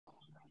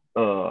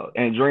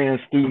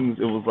Andrean students.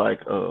 It was like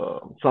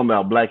something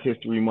about Black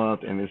History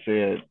Month, and it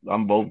said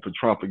I'm voting for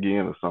Trump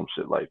again or some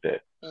shit like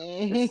that.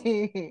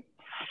 It's,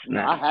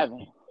 no, I Nah.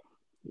 haven't.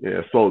 Yeah,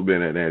 it's supposed to be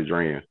at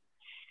Andrean.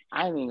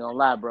 I ain't even gonna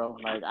lie, bro.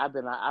 Like I've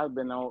been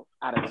out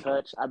of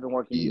touch. I've been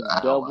working Yeah, these wow,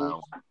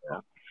 doubles.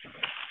 wow.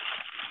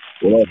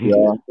 What up,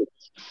 y'all?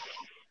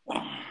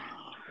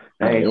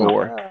 Hey, Hey,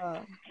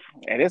 or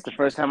And it's the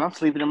first time I'm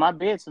sleeping in my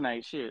bed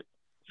tonight. Shit,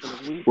 for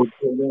this week. what's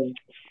your name?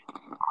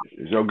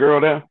 is your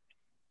girl there?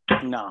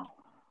 No,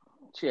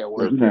 she at Yeah,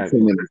 work. give me Thank 10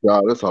 you. minutes,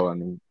 y'all. That's all I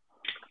need.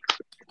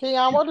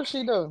 Keon, what does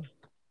she do?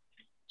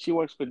 She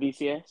works for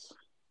DCS.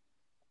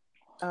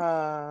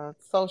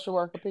 Social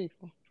worker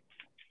people.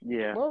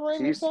 Yeah, What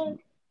Remy she's. say?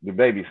 The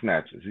baby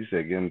snatches. He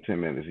said, give him 10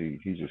 minutes.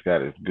 He just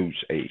got his gooch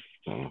ate.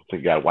 So he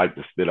got to wipe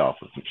the spit off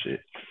or some shit.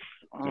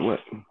 Mm. What?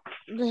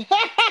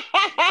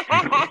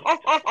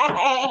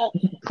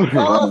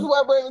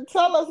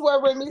 Tell us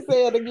what Remy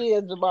said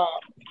again, Jamal.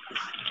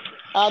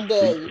 I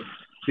dare he, you.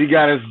 he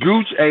got his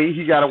gooch ate.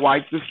 He got to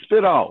wipe the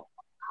spit off.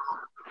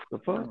 The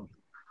fuck? Mm.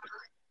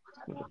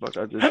 What the fuck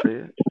I just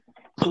said?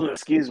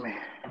 Excuse me.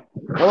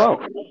 Hello.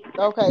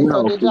 Okay, so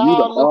No, did for you to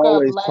y'all look up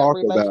always lab talk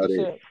about it,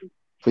 relationship?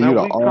 for you Man,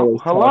 to we come.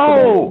 always talk about it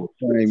and Hello.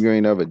 claim you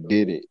ain't never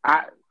did it.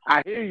 I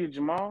hear you,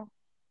 Jamal.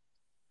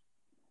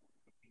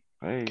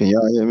 Hey. Can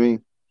y'all hear me?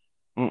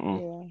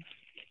 Mm-mm.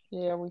 Yeah,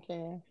 yeah, we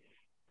can.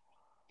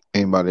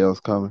 Anybody else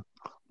coming?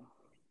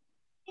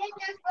 Come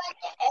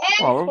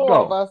It's on, let's four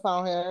of go. us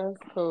on here.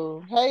 It's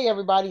cool. Hey,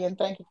 everybody, and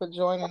thank you for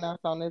joining us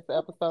on this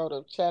episode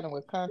of Chatting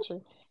with Country.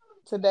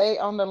 Today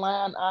on the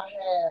line, I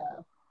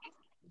have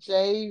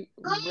J.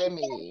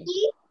 Remy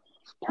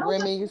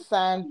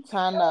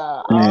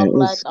Santana, all And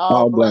black, it's all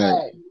all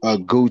black, black, a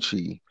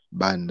Gucci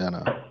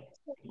bandana.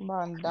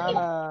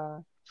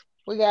 Bandana.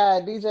 We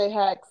got DJ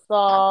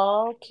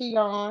Hacksaw,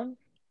 Keon,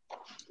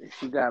 If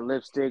she got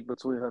lipstick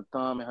between her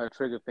thumb and her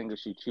trigger finger,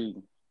 she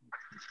cheating.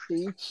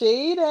 he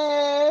cheating,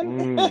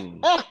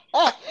 Mm.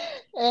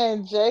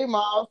 and J.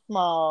 Moss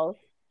Smalls.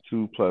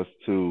 2 plus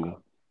 2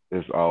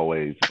 is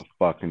always a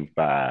fucking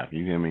 5.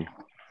 You hear me?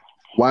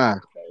 Why?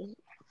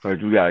 Cause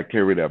you gotta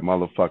carry that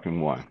motherfucking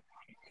one.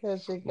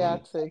 Because you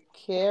got to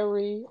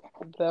carry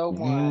the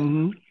one.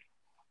 Mm-hmm.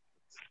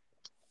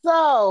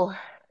 So,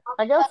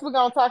 I guess we're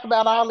gonna talk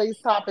about all these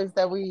topics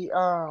that we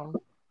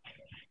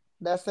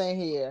that's in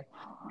here.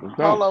 Let's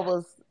go. Polo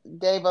was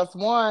gave us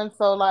one,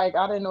 so like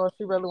I didn't know if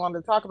she really wanted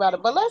to talk about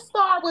it. But let's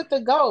start with the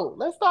GOAT.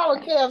 Let's start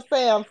with Kev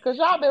Sams because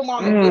y'all been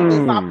wanting to get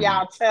this off Mm.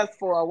 y'all chest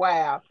for a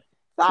while.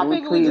 So I Can we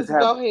figure we please just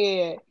have? go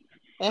ahead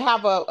and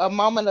have a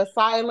moment of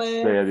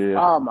silence. There it is.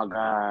 Oh my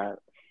God!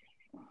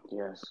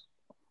 Yes.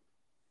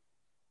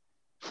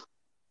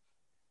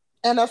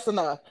 And that's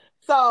enough.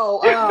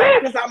 So,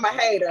 because I'm a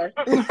hater.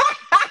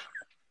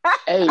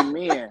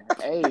 Amen.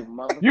 Hey,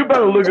 You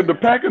better motherfucking look at the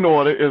amen. pecking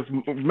order. It's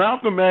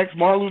Malcolm X,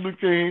 Martin Luther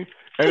King,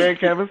 and then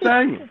Kevin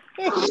Samuel.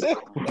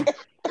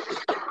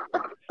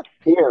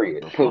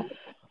 Period. The fuck?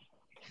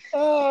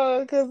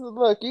 Oh, because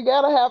look, you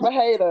gotta have a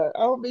hater.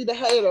 I'm gonna be the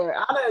hater.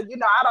 I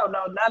don't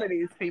know none of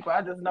these people.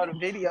 I just know the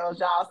videos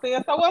y'all see.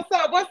 So what's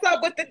up? What's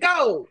up with the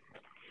GOAT?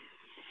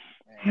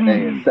 And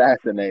they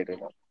assassinated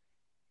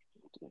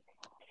him.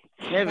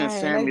 Kevin Dang, they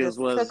Samuels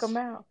just took him was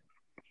out.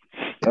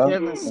 Huh?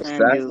 Kevin Samuels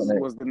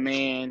Assassinated. was the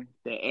man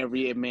that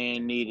every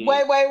man needed.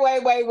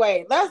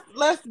 Wait.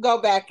 Let's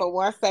go back for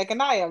 1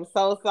 second. I am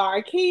so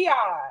sorry, Keon.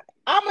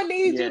 I'm gonna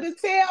need you to Yes.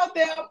 tell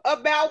them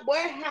about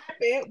what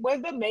happened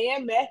when the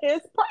man met his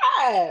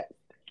pride.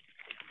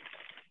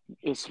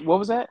 It's what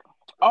was that?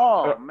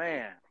 Oh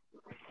man.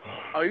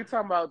 Oh, you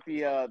talking about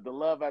the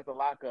Love at the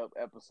Lockup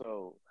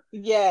episode?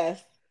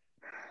 Yes.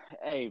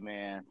 Hey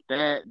man,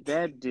 that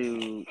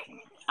dude,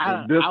 I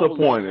would let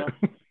Disappointed.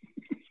 her.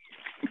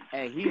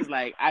 Hey, he's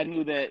like, I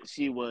knew that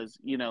she was,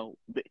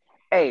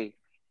 hey,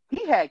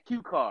 he had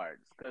cue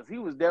cards because he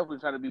was definitely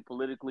trying to be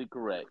politically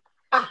correct.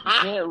 You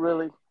can't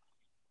really,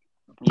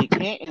 you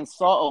can't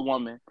insult a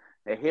woman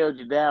that held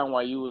you down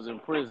while you was in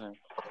prison.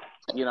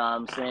 You know what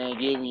I'm saying?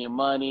 Giving you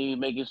money,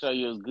 making sure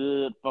you was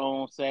good,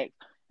 phone sex.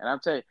 And I'm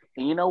telling you,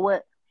 and you know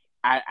what?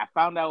 I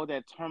found out what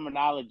that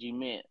terminology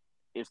meant.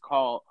 It's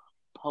called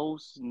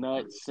post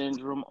nut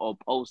syndrome or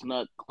post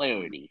nut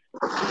clarity.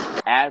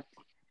 After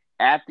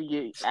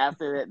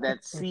after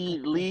that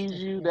seed leaves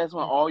you, that's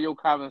when all your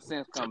common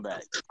sense come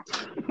back.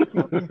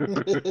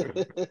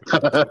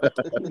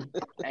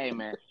 Hey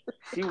man,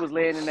 she was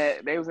laying in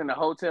that. They was in the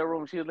hotel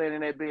room. She was laying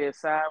in that bed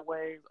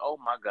sideways. Oh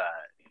my god.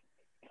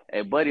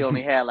 Hey, buddy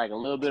only had like a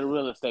little bit of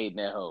real estate in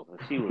that hole.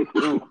 She was,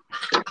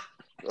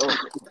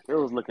 it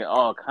was looking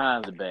all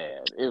kinds of bad.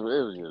 It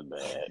was just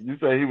bad. You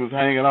say he was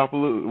hanging off a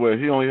little. Well,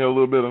 he only had a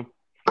little bit of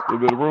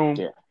room.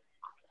 Yeah,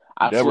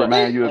 I That swear.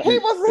 remind he you of he you.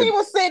 was he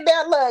was sitting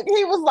there. Look,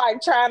 he was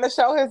like trying to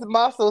show his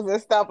muscles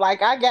and stuff.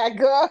 Like I got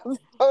guns.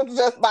 It was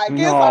just like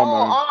No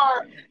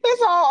man, his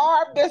whole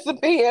arm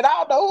disappeared.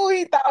 I don't know who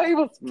he thought he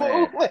was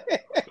Man, fooling.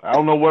 I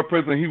don't know what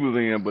prison he was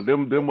in, but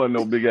them wasn't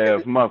no big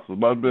ass muscles.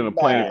 Must have been a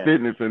Planet man, Man,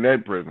 Fitness in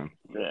that prison.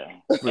 yeah.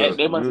 Yeah.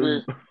 They must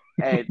be.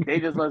 Hey, they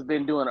just must have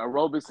been doing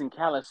aerobics and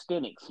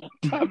calisthenics.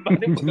 They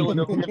were doing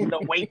them lifting the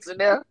weights in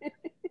there.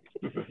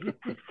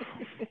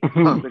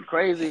 The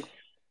crazy,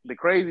 the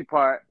crazy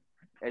part,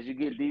 as you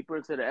get deeper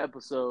into the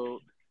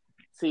episode,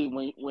 see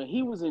when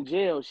he was in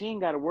jail, she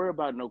ain't got to worry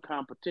about no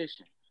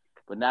competition.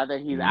 But now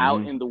that he's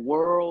out in the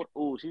world,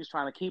 she's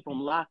trying to keep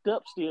him locked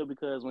up still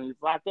because when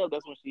he's locked up,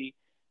 that's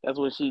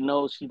when she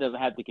knows she doesn't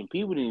have to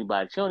compete with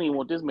anybody. She don't even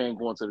want this man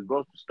going to the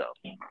grocery store.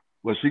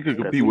 Well, she could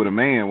compete with a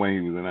man when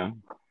he was in there.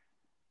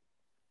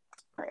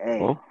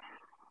 Hey,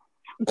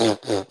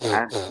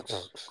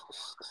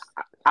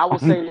 I will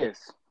say this,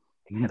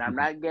 and I'm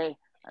not gay.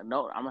 I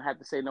know I'm gonna have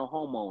to say no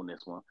homo on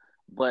this one.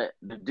 But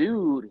the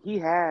dude, he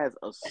has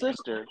a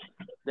sister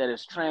that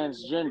is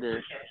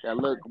transgender that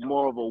look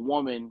more of a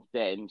woman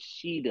than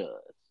she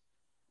does.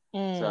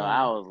 So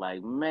I was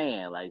like,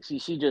 man, like she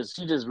just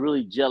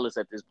really jealous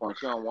at this point.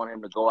 She don't want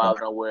him to go out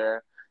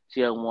nowhere. She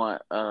don't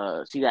want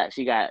she's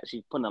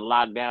putting a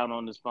lockdown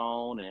on his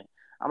phone, and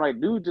I'm like,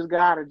 dude just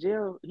got out of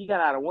jail. He got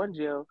out of one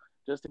jail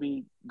just to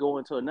be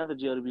going to another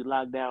jail to be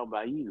locked down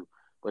by you.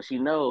 But she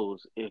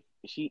knows if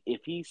she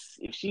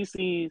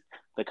sees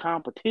the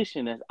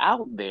competition that's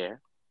out there,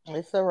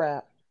 it's a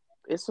wrap.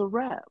 It's a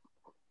wrap.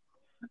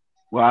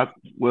 Well,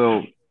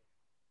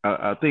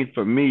 I think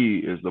for me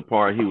is the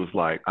part he was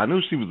like, I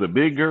knew she was a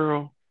big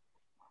girl,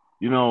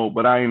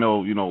 but I ain't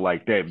know,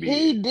 like that big.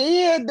 He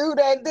did do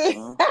that.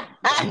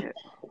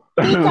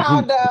 He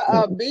called her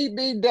a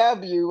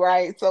BBW,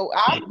 right? So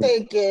I'm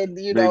thinking,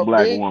 big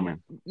black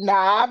woman.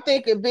 Nah, I'm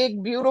thinking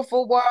big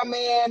beautiful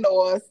woman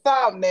or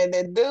something. And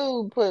the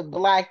dude put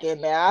black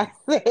in there. I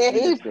said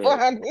he's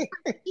funny.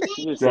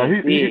 He just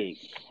said big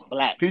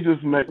black. He's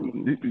just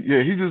making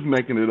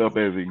it up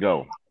as he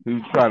go.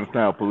 He's trying to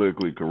sound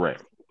politically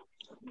correct.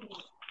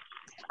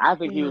 I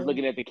think he was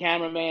looking at the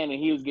cameraman and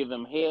he was giving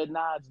him head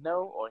nods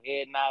no or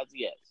head nods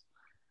yes.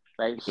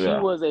 Like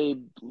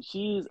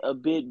she's a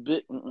bit.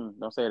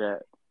 Don't say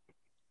that.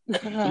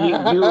 She's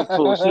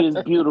beautiful. She is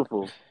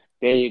beautiful.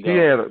 There you go.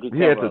 He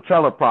had the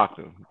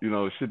teleprompter.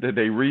 Shit that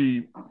they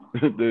read.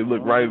 They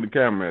look right in the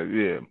camera.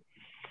 Yeah.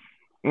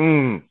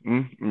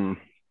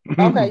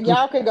 Okay,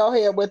 y'all can go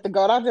ahead with the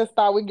goat. I just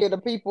thought we'd give the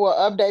people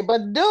an update.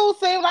 But dude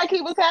seemed like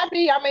he was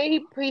happy. I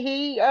mean,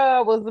 he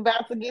was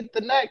about to get the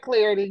nut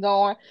clarity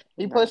going.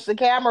 He pushed the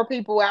camera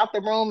people out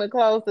the room and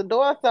closed the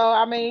door. So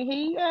I mean,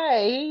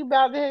 he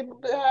about to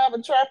have a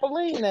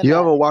trampoline in You there.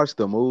 ever watch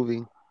the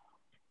movie?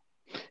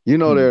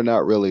 They're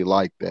not really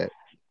like that.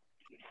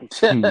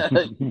 So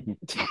you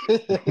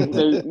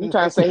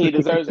trying to say he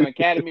deserves an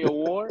Academy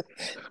Award?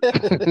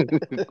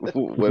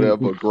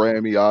 Whatever,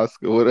 Grammy,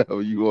 Oscar,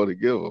 whatever you want to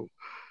give him.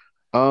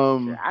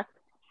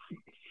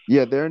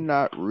 Yeah, they're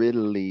not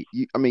really.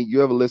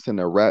 You ever listen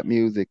to rap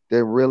music?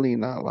 They're really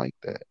not like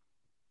that.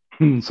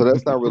 So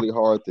that's not really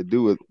hard to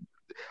do.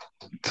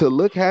 To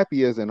look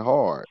happy isn't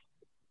hard.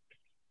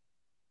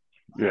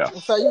 Yeah.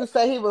 So you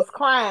say he was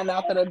crying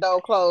after the door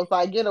closed,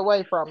 like get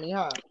away from me,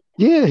 huh?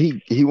 Yeah,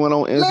 he went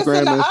on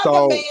Instagram and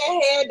saw. Listen, the other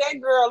man had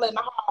that girl in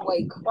the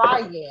hallway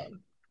crying.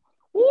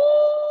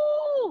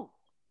 Woo!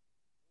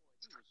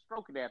 He was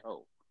stroking that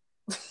hoe.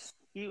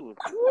 He was.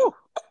 Woo!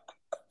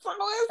 So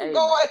what's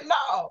going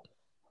on?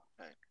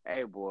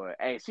 Hey boy,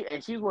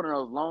 she's one of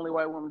those lonely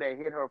white women that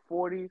hit her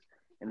 40s,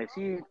 and if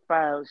she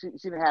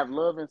didn't have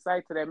love in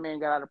sight till that man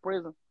got out of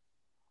prison,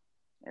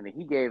 and then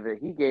he gave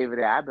it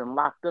that I've been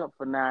locked up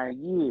for 9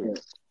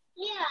 years.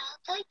 Yeah,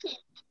 I'll take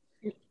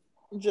it.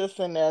 Just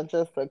in there,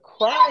 just a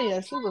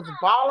crying. She was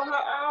bawling her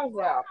eyes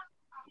out.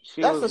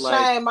 That's a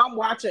shame. I'm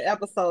watching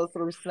episodes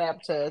through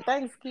Snapchat.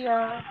 Thanks,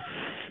 Kiara.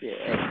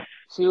 Yeah,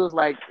 she was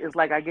like, it's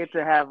like I get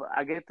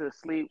to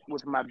sleep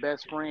with my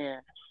best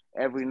friend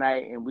every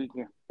night, and we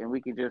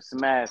can just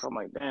smash. I'm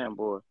like, damn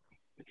boy.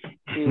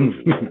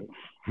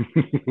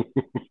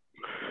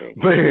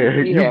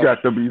 Man, you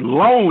got to be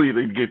lonely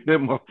to get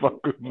them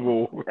motherfuckers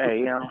more.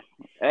 Hey,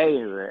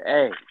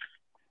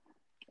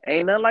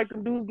 ain't nothing like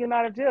them dudes getting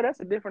out of jail. That's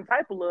a different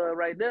type of love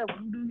right there. When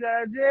them dudes got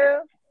out of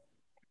jail,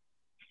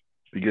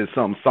 you get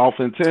something soft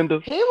and tender.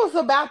 He was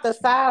about the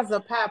size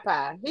of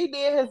Popeye. He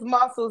did his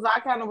muscles. I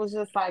kind of was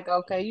just like,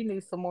 okay, you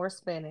need some more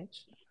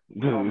spinach.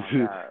 No,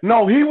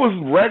 he was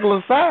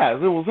regular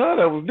size. It was her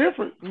that was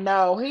different.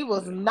 No, he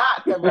was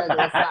not the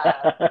regular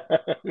size.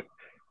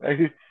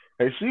 Hey,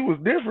 she was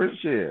different,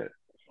 shit.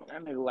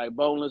 That nigga like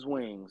boneless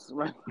wings.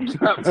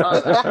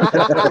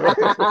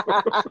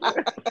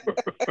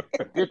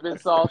 Dipping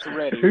sauce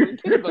ready.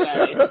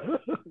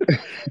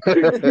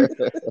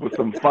 With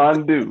some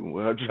fondue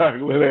with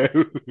chocolate.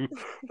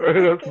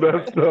 That's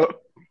messed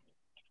up.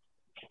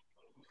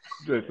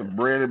 Just some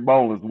breaded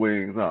boneless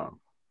wings, huh?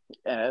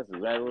 Yeah, that's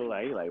exactly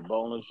like he like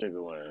boneless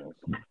chicken wings.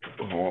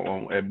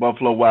 At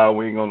Buffalo Wild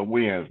Wing on a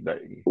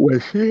Wednesday. Well,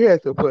 she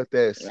had to put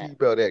that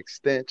seatbelt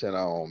extension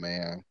on,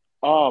 man.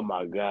 Oh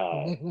my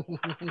God!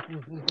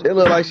 It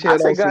looked like she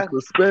had on some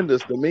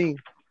suspenders to me.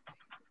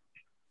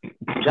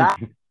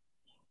 God,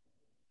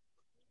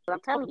 I'm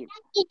telling you,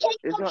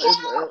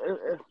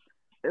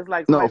 it's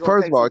like no.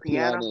 First of all,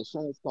 Kiana, the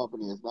insurance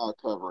company is not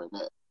covering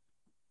that.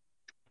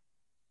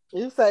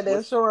 You say the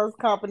insurance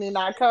company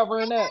not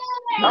covering that?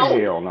 No,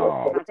 Hell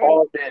no.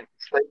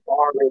 State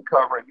Farm been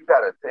covering. You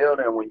gotta tell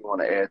them when you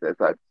want to add that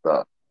type of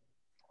stuff.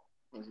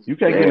 You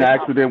can't get in Yeah, an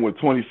accident with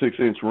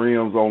 26-inch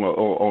rims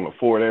on a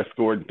Ford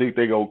Escort and think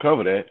they gonna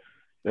cover that.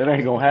 That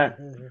ain't gonna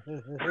happen.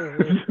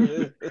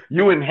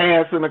 You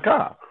enhancing the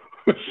car.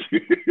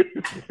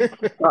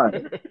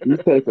 right. You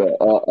take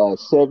a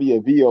Chevy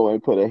Aveo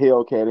and put a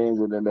Hellcat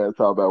engine in there and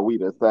talk about we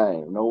the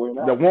same. No, we're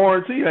The not.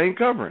 warranty ain't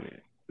covering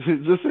it.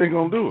 It just ain't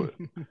gonna do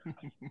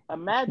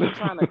Imagine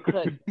trying to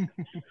cut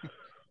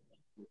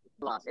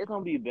loss. It's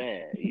gonna be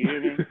bad. You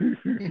hear me?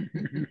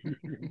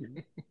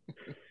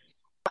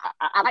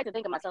 I like to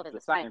think of myself as a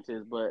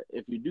scientist, but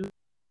if you do,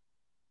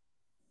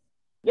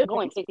 you're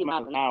going 60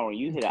 miles an hour and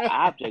you hit an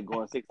object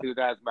going 60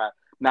 miles an hour.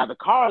 Now the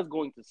car is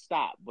going to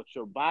stop, but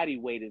your body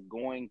weight is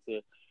going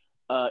to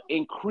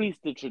increase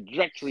the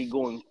trajectory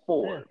going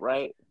forward,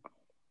 right?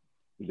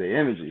 The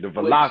energy, the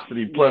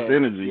velocity plus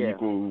energy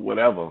equal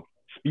whatever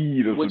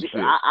speed or some Which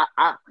shit.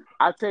 I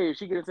tell you, if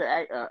she gets into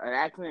an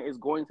accident, is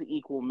going to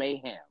equal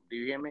mayhem. Do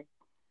you hear me?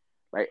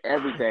 Like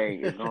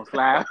everything is gonna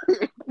slide.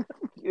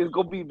 It's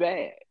gonna be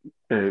bad.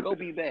 It's gonna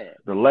be bad.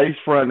 The lace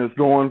front is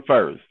going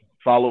first,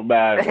 followed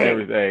by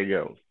everything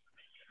else.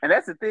 And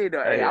that's the thing,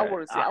 though. Hey, I Hey,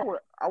 want to see. I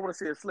want to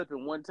see her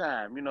slipping one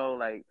time. You know,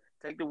 like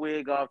take the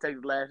wig off,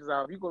 take the lashes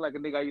off. You go like a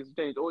nigga I used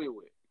to change oil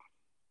with.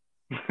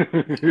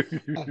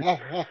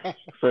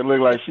 So it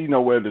look like she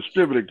know where the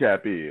distributor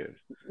cap is.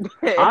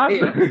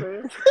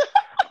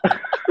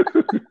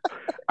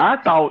 I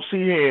thought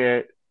she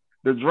had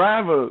the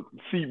driver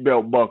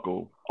seatbelt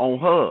buckle on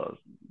hers,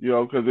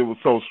 because it was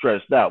so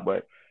stretched out.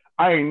 But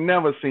I ain't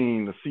never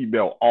seen the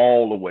seatbelt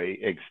all the way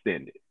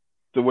extended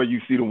to where you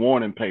see the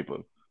warning paper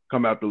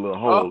come out the little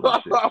holes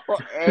and shit.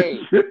 Hey.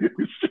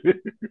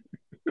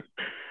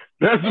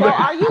 So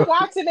are you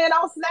watching it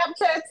on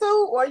Snapchat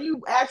too, or are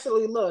you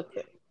actually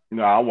looking?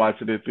 I'm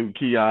watching it through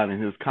Keon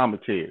and his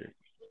commentary.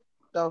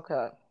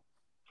 Okay.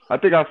 I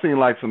think I've seen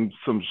like some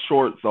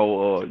shorts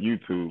on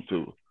YouTube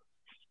too.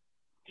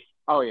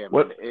 Oh yeah,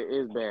 man, it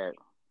is bad.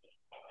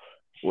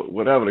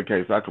 Whatever the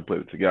case, I could put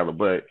it together.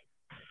 But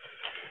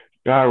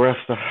God rest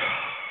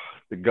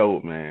the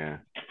GOAT,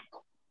 man.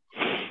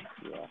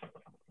 Yeah.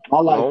 My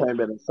life ain't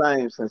been the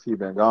same since he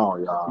been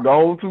gone, y'all.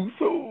 Gone too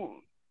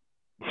soon.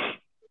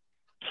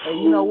 Hey,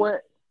 you know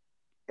what?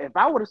 If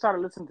I would have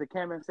started listening to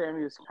Cam and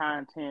Samuel's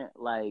content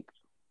like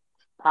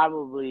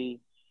probably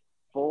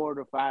 4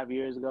 to 5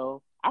 years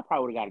ago, I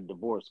probably would have got a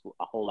divorce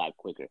a whole lot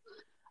quicker.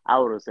 I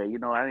would have said,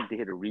 I need to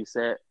hit a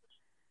reset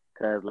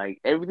because like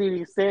everything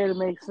he said, it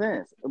makes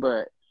sense.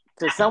 But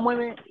to some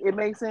women, it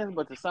makes sense,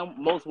 but to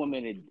most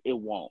women, it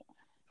won't.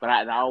 But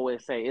I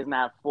always say it's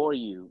not for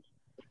you;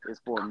 it's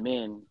for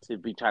men to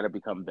try to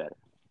become better.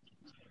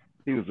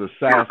 He was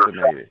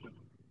assassinated.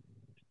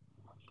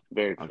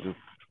 Very true.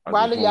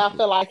 Why do y'all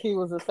feel like he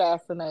was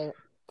assassinated?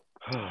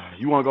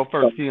 You want to go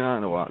first,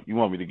 Keon, or you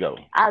want me to go?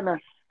 I've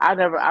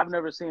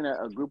never seen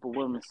a group of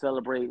women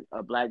celebrate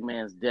a black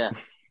man's death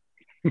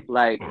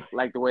like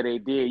the way they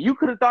did. You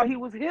could have thought he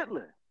was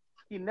Hitler.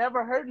 He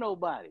never hurt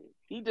nobody.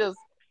 He just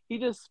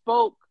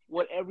spoke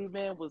what every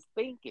man was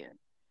thinking.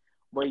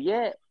 But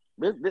yet,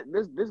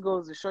 this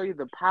goes to show you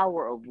the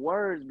power of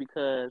words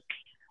because,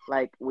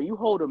 like, when you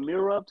hold a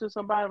mirror up to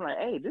somebody, I'm like,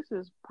 hey, this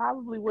is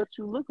probably what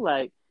you look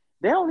like.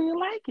 They don't even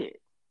like it.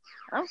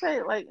 I'm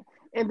saying, like,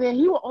 and then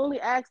he will only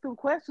ask them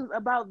questions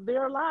about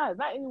their lives,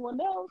 not anyone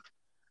else.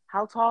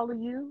 How tall are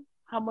you?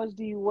 How much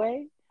do you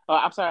weigh?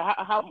 I'm sorry.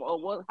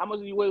 How much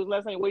do you weigh? Was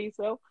last time you weighed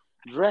yourself?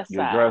 Dress size.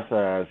 Your dress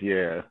size,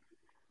 yeah.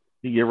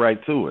 You get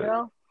right to it.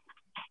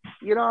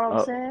 You know what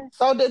I'm saying?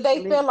 So did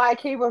they feel like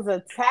he was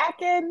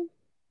attacking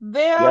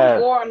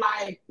them, or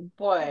like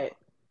what?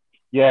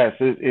 Yes.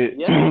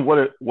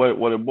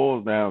 What it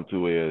boils down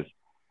to is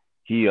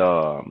he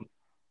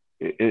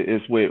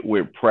it's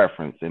with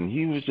preference, and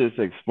he was just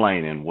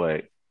explaining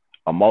what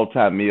a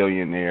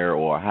multimillionaire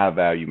or a high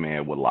value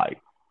man would like.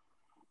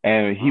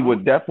 And he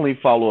would definitely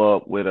follow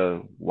up with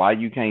a why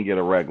you can't get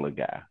a regular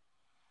guy.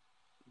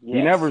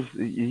 Yes.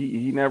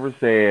 He never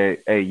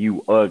said, hey,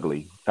 you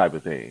ugly type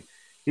of thing.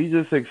 He's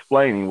just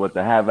explaining what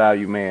the high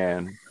value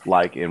man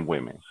like in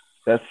women.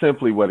 That's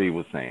simply what he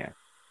was saying.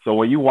 So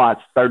when you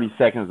watch 30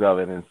 seconds of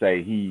it and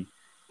say he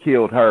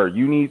killed her,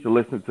 you need to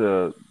listen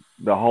to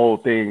the whole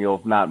thing,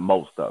 if not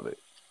most of it.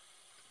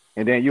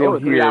 And then you'll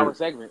hear 3-hour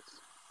segments.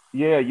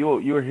 Yeah, you'll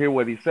hear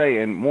what he say,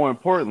 and more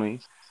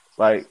importantly,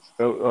 like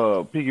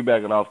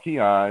piggybacking off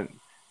Keon,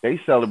 they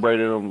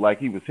celebrated him like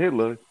he was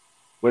Hitler.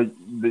 But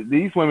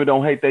these women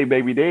don't hate their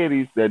baby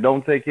daddies that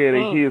don't take care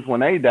of their kids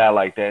when they die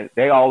like that.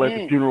 They all at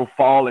the funeral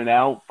falling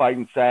out,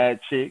 fighting side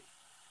chicks.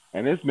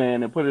 And this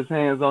man that put his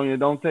hands on you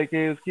don't take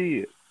care of his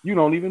kids. You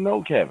don't even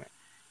know Kevin.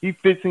 He's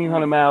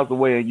 1,500 miles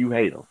away and you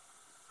hate him.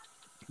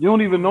 You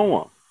don't even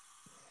know him.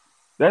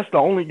 That's the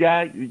only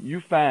guy you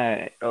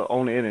find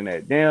on the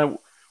internet. Then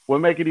what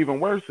make it even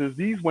worse is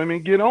these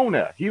women get on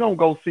there. He don't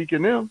go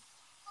seeking them.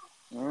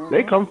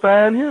 They come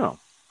find him.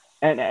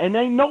 And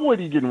they know what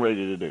he's getting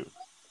ready to do.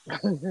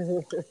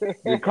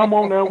 They come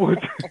on there with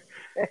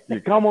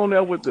You come on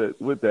there with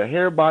the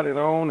hair bonnet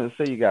on and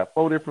say you got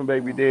 4 different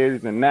baby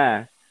daddies, and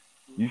now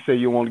you say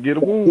you want to get a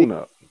wound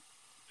up.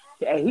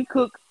 And he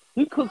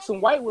cooked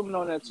some white women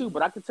on there too.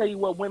 But I can tell you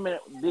what women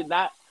did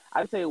not. I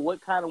can tell you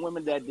what kind of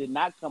women that did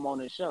not come on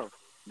this show.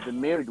 The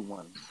married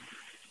ones.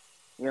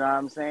 You know what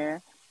I'm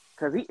saying?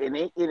 Because he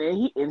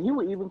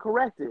would even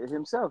correct it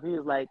himself. He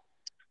was like,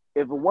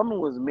 if a woman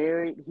was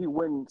married, he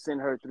wouldn't send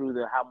her through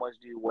the how much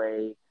do you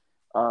weigh?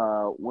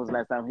 When's the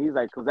last time? He's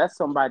like, because that's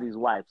somebody's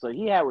wife. So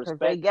he had Because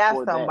they respect got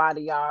for that.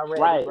 somebody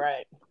already, Right,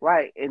 right?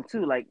 right. And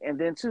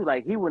then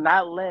he would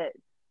not let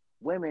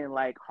women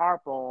like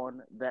harp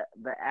on the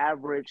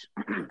average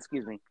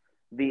excuse me,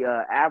 the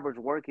average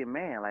working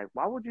man. Like,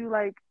 why would you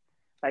like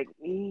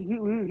he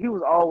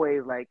was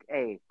always like,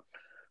 hey,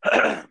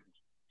 wrong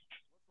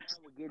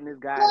with getting this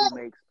guy who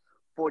makes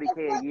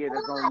 40K a year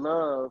that's gonna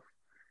love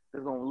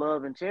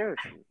and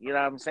cherish you. You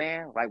know what I'm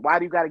saying? Like, why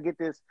do you got to get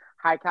this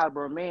high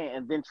caliber man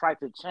and then try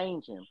to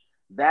change him?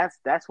 That's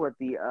what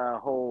the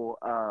whole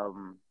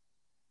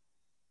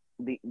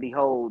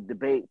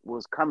debate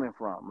was coming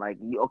from. Like,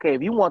 okay,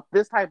 if you want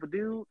this type of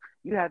dude,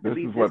 you have to This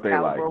be is this what they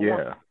like. caliber of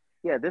woman.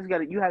 Yeah.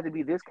 Yeah, you have to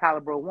be this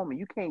caliber of woman.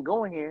 You can't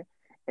go in here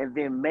and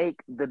then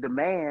make the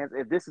demands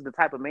if this is the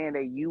type of man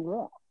that you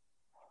want.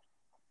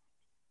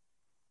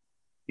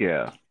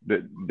 Yeah. So,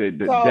 what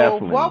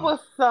Definitely. was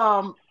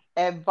some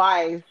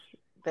advice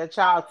that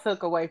y'all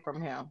took away from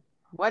him?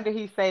 What did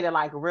he say that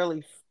like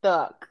really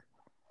stuck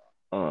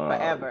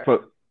forever?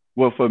 For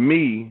well, for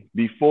me,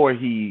 before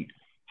he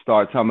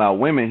started talking about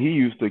women, he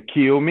used to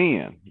kill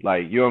men.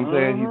 Like, you know what I'm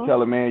saying? He's Mm-hmm.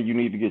 telling man you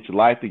need to get your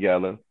life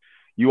together.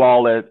 You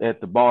all at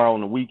the bar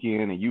on the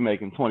weekend and you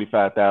making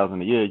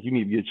 25,000 a year. You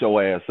need to get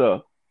your ass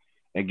up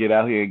and get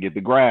out here and get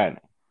the grind.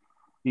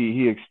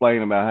 He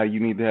explained about how you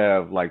need to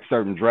have like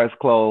certain dress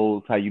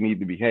clothes, how you need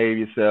to behave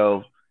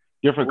yourself,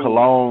 different Ooh.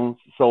 colognes.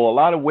 So a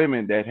lot of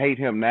women that hate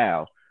him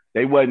now,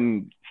 they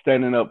wasn't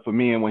standing up for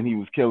men when he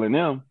was killing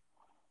them.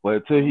 But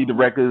until he Mm-hmm.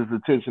 directed his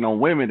attention on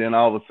women, then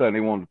all of a sudden they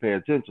wanted to pay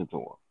attention to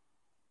him.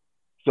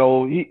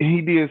 So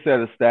he did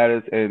set a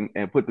status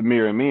and put the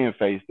mirror in men's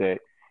face that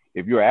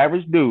if you're an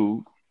average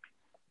dude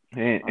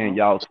and Mm-hmm.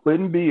 y'all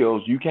splitting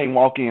bills, you can't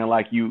walk in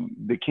like you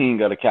the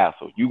king of the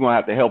castle. You're gonna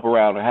have to help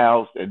around the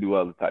house and do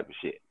other type of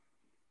shit.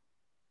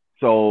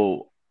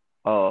 So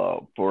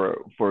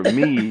for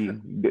me,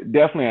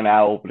 definitely an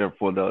eye opener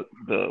for the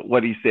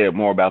what he said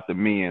more about the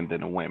men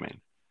than the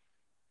women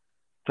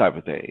type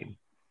of thing.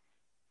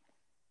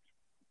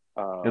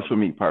 It's for Um,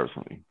 me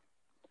personally.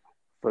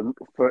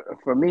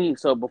 for me,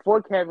 so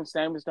before Kevin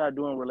Samuels started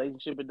doing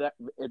relationship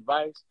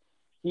advice,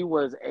 he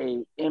was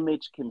a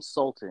image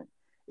consultant.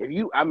 If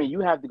you, I mean,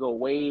 you have to go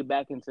way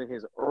back into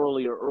his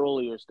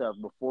earlier stuff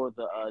before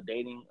the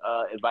dating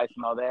advice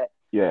and all that.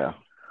 Yeah.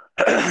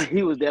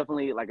 He was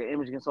definitely like an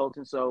image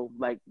consultant. So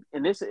like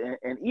in this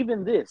and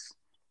even this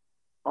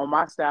on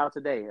my style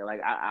today, like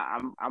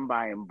I'm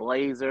buying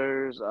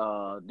blazers,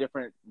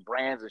 different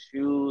brands of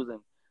shoes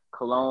and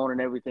cologne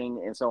and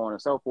everything and so on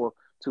and so forth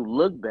to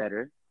look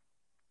better.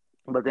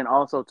 But then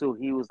also too,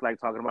 he was like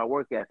talking about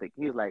work ethic.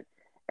 He was like,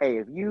 "Hey,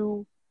 if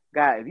you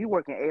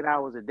working 8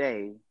 hours a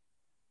day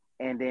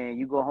and then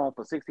you go home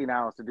for 16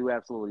 hours to do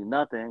absolutely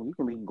nothing, you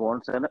can be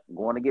going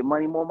to get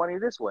more money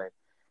this way."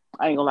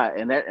 I ain't gonna lie,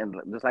 and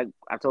just like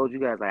I told you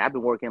guys, like I've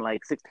been working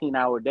like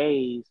 16-hour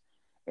days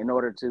in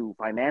order to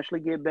financially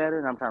get better,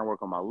 and I'm trying to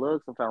work on my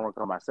looks. I'm trying to work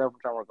on myself. I'm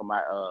trying to work on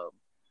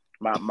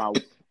my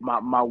my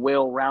my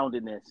well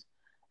roundedness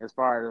as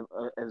far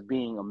as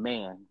being a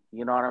man.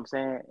 You know what I'm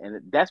saying?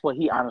 And that's what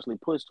he honestly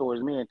pushed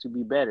towards men to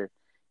be better.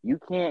 You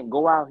can't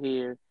go out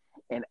here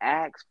and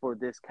ask for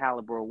this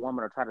caliber of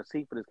woman or try to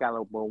seek for this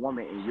caliber of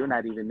woman, and you're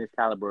not even this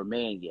caliber of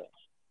man yet.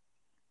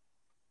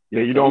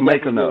 Yeah, you So he don't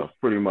make definitely did. enough,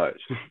 pretty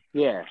much.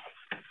 Yeah,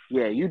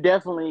 yeah. You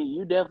definitely.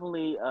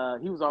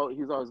 He was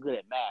always good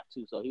at math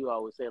too. So he would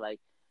always say like,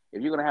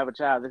 if you're gonna have a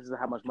child, this is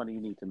how much money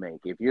you need to make.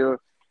 If you're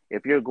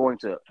going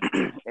to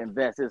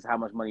invest, this is how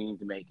much money you need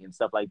to make and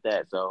stuff like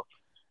that. So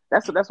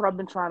that's what I've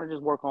been trying to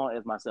just work on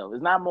as myself.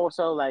 It's not more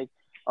so like,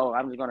 oh,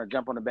 I'm just gonna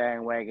jump on the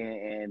bandwagon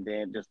and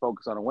then just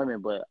focus on the women,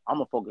 but I'm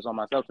gonna focus on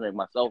myself to make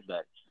myself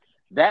better.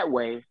 That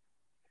way,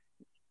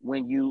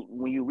 when you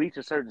reach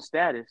a certain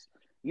status,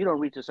 you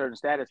don't reach a certain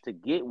status to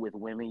get with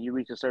women. You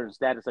reach a certain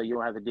status so you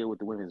don't have to deal with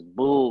the women's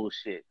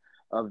bullshit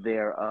of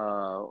their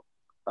uh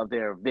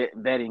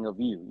vetting of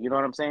you. You know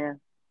what I'm saying?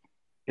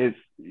 It's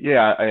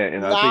yeah,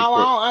 and No, I think I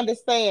for don't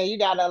understand. You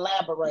gotta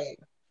elaborate.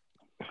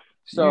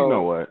 you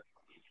know So what,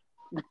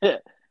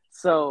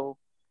 so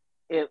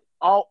if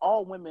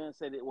all women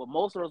said it, well,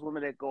 most of those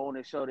women that go on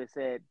this show, they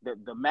said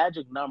the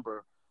magic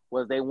number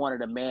was they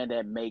wanted a man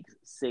that makes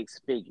 6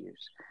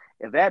 figures.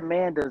 If that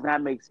man does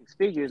not make 6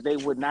 figures, they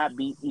would not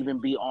be even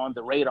be on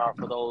the radar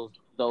for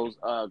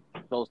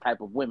those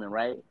type of women,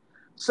 right?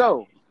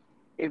 So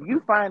if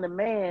you find a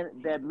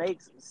man that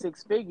makes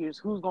 6 figures,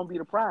 who's going to be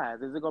the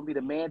prize? Is it going to be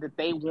the man that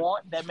they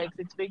want that makes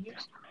 6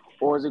 figures,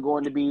 or is it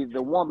going to be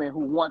the woman who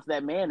wants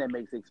that man that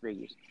makes 6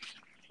 figures?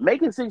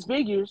 Making 6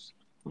 figures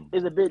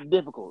is a bit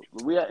difficult.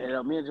 Me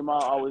and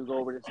Jamal always go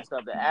over this and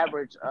stuff. The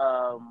average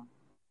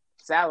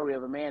salary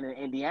of a man in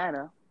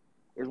Indiana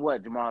is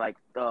what, Jamal, like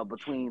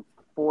between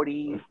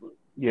 40,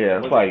 Yeah,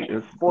 was it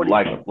it's 40,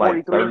 like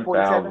 43 and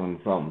 47? 30,000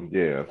 something.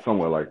 Yeah,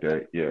 somewhere like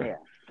that. Yeah, Yeah.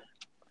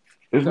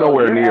 it's So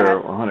nowhere you're near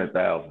at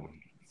 100,000.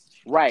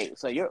 right.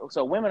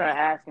 So women are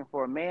asking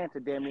for a man to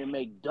damn near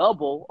make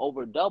double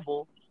over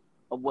double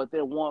of what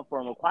they want for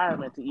a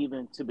requirement to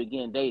even to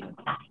begin dating.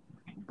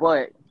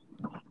 But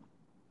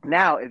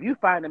now, if you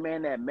find a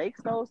man that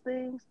makes those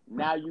things,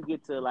 now you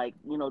get to like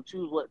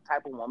choose what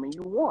type of woman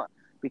you want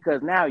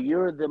because now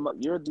you're the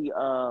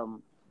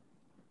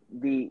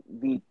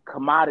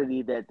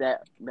commodity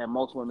that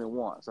most women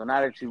want. So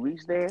now that you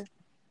reach there,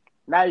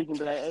 now you can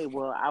be like, hey,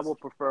 well, I will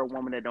prefer a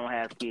woman that don't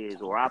have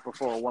kids, or I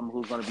prefer a woman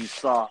who's going to be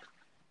soft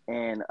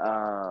and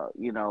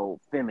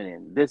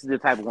feminine. This is the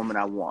type of woman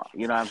I want.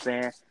 You know what I'm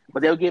saying?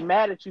 But they'll get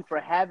mad at you for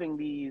having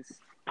these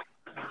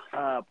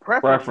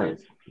Preference.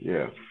 preferences.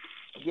 Yeah.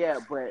 Yeah,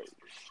 but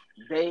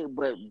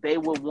they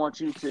would want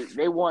you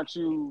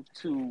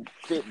to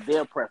fit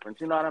their preference.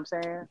 You know what I'm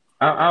saying?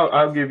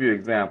 I'll give you an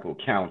example.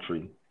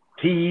 Country.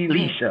 T.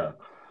 Leisha.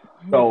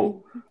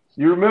 So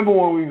you remember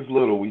when we was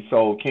little, we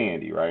sold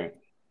candy, right?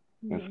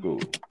 In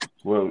school.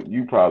 Well,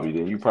 you probably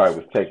didn't. You probably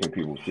was taking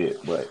people's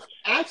shit, but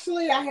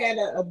Actually, I had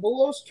a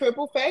Bull's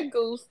triple fat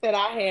goose that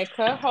I had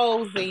cut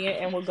holes in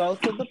and would go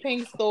to the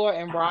pink store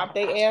and rob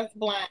their ass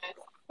blind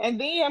and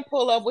then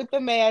pull up with the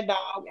mad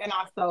dog and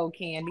I sold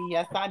candy.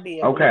 Yes, I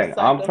did. Blue okay,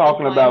 suckers and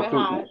flaming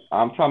hot.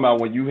 I'm talking about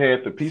when you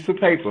had the piece of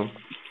paper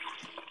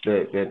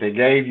that they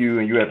gave you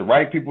and you had to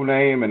write people's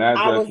name and I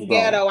was addresses on.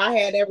 ghetto. I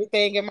had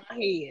everything in my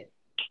head.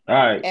 All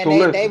right, And so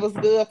they listen. was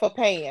good for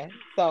paying.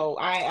 So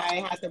I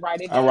ain't have to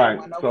write it All down. right,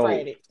 Wasn't no so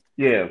credit.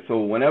 yeah, so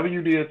whenever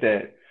you did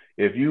that,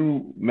 if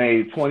you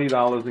made $20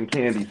 in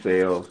candy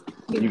sales,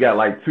 you got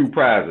like two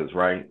prizes,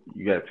 right?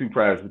 You got two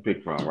prizes to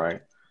pick from,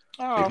 right?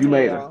 Oh If you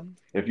made a hell.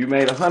 if you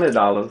made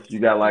 $100, you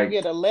got You like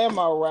get a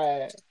limo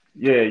ride.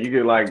 yeah, you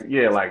get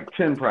like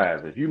 10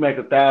 prizes. If you make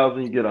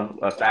 1,000, you get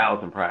a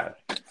thousand prizes.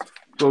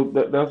 So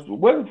that's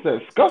what is that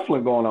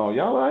scuffling going on,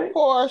 y'all right?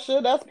 Portia,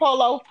 that's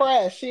Polo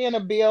Fresh. She in the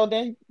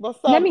building. What's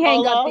Let up, me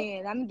hang up Polo?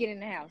 then. I'm getting in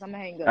the house. I'm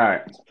gonna hang All up.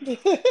 right.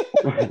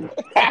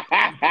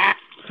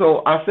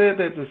 So I said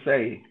that to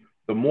say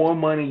the more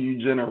money you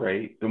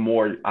generate, the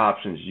more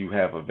options you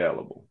have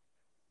available.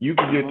 You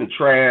can get the hmm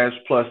trash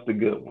plus the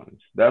good ones.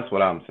 That's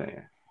what I'm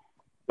saying.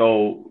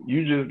 So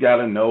you just got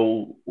to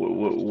know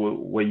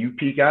where you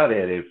peak out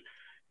at.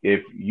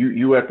 If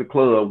you at the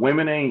club,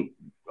 women ain't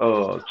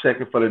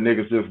checking for the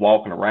niggas just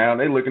walking around.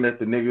 They looking at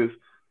the niggas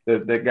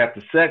that got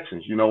the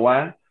sections. You know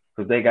why?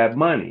 Because they got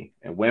money,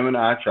 and women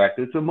are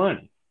attracted to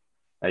money.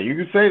 Now you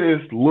can say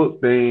this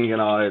look thing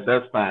and all that,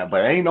 that's fine,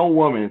 but ain't no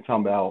woman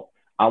talking about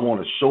I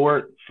want a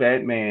short,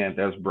 fat man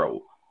that's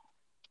broke.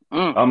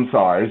 mm. I'm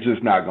sorry, it's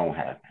just not gonna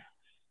happen.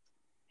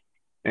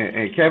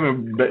 And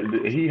Kevin,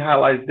 he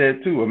highlights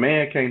that too. A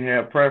man can't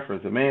have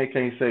preference. A man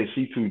can't say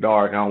she too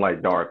dark. I don't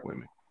like dark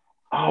women.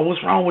 Oh,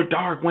 what's wrong with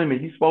dark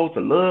women? You supposed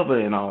to love her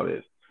and all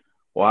this.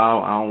 Well,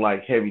 I don't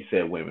like heavy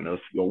set women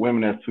or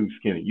women that's too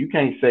skinny. You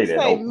can't say You that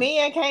say openly.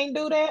 men can't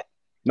do that?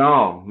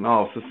 No,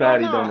 no, Why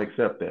society don't not?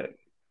 accept that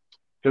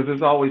because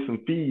there's always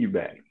some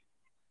feedback.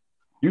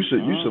 You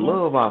should hmm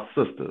love our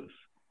sisters.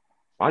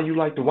 Why you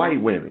like the white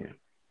hmm women?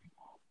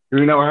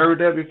 You never heard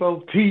that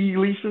before? T.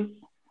 Lisa?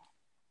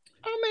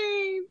 I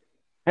mean,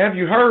 Have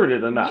you heard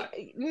it or not?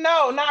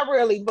 no, not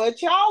really.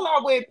 But y'all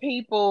are with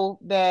people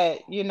that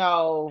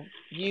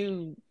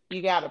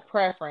you got a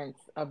preference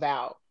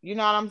about. You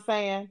know what I'm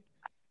saying?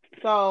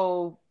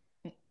 So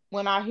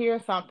when I hear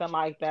something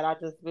like that, I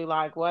just be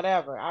like,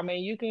 whatever. I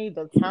mean, you can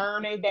either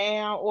turn it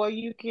down or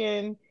you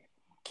can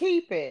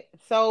keep it.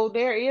 So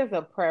there is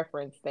a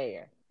preference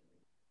there,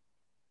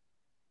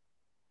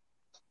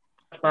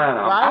 Fine.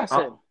 I right?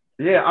 said,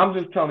 Yeah, I'm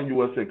just telling you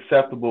what's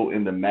acceptable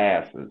in the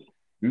masses.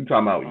 You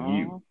talking about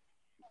you. uh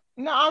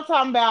No, I'm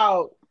talking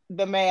about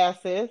the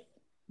masses.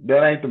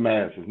 That ain't the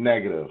masses.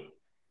 Negative.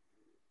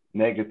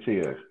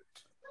 Negative.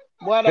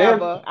 Pay,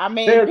 Whatever. I pay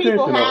mean,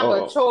 people attention. have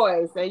a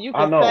choice, and you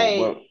I could know, say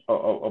but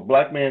a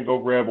black man go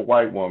grab a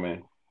white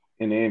woman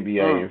in the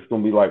NBA. mm. It's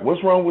gonna be like,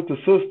 what's wrong with the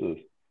sisters?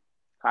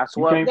 I You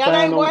swear. can't that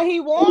find ain't what no. he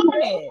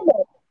wanted.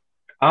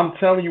 I'm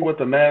telling you what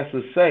the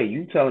masses say.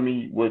 You telling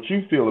me what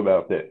you feel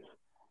about that.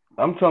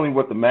 I'm telling you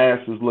what the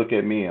masses look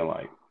at me and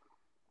like.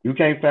 You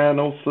can't find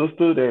no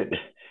sister that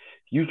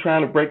you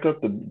trying to break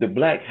up the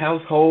black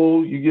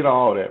household. You get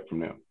all that from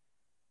them.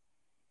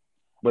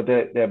 But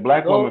that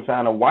black woman Go.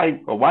 found a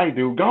white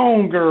dude. Go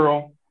on,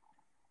 girl.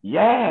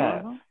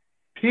 Yes. hmm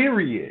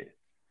Period.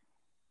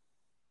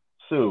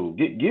 So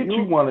get you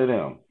You one of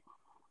them.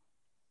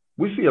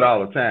 We see it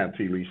all the time,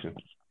 T. Lisa.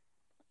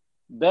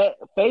 that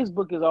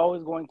Facebook is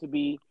always going to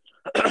be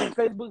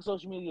Facebook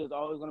social media is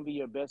always going to be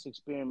your best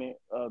experiment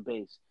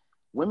base.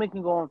 Women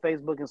can go on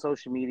Facebook and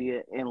social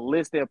media and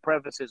list their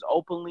preferences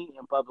openly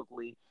and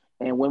publicly,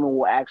 and women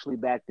will actually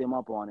back them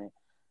up on it.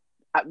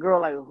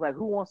 Girl, like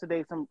who wants to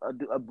date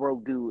a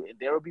broke dude?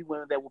 There will be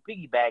women that will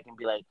piggyback and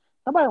be like,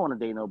 nobody want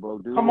to date no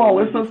broke dude. Come Well,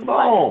 on, you it's get a some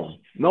black. song.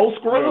 No Yeah,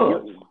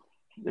 scrubs. you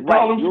They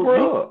call right. them You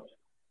scrubs.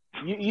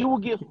 You will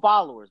get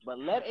followers, but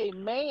let a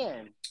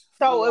man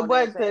So go it on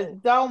there and was say, the "Hey,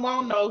 don't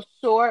want no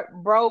short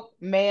broke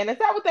man. Is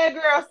that what that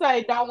girl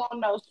say? Don't want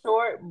no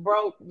short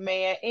broke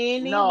man.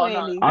 Any no,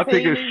 no, winnie, I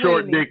think it's teeny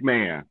short weeny. dick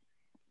man.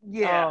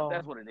 yeah, Oh,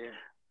 that's what it is."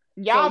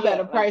 So y'all yeah,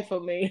 better like, pray for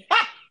me.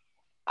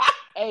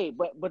 hey,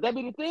 but that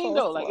be the thing So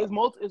though. Like,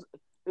 slow.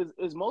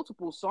 it's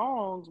multiple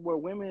songs where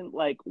women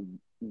like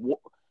w-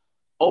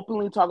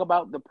 openly talk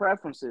about the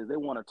preferences. They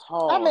want a I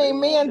tall. They mean,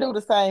 want men they do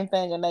the same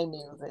thing in their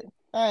music.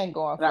 I ain't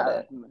going for now,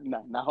 that.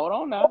 now hold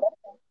on now.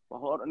 Well,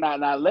 hold on.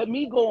 Now let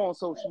me go on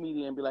social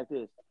media and be like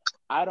this.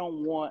 I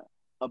don't want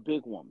a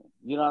big woman.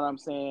 You know what I'm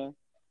saying?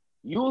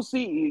 You'll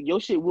see your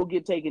shit will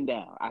get taken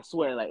down. I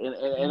swear. Like,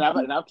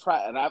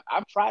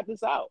 I've tried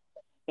this out.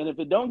 And if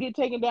it don't get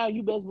taken down,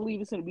 you best believe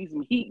it's gonna be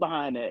some heat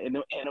behind that in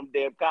them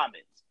damn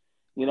comments.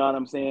 You know what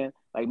I'm saying?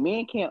 Like,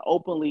 men can't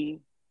openly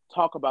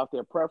talk about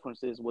their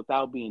preferences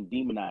without being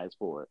demonized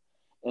for it.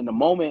 In the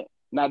moment,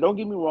 now don't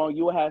get me wrong,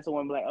 you'll have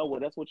someone be like, "Oh well,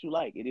 that's what you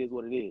like. It is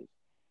what it is."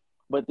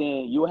 But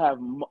then you'll have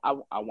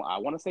I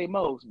want to say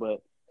most,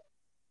 but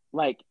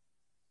like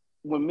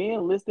when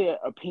men list their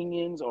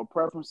opinions or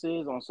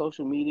preferences on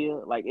social media,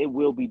 like it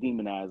will be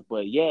demonized.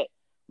 But yet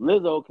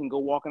Lizzo can go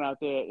walking out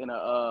there in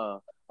a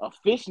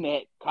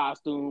fishnet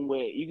costume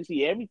where you can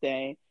see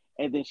everything,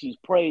 and then she's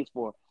praised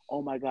for,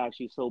 oh my God,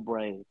 she's so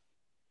brave.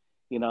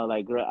 You know,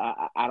 like, girl,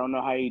 I don't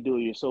know how you do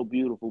it. You're so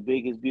beautiful.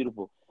 Big is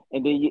beautiful.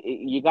 And then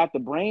you got the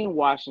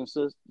brainwashing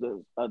system,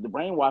 the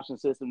brainwashing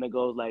system that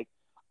goes like,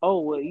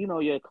 oh well, you know,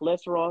 your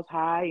cholesterol's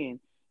high and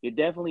you're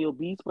definitely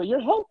obese, but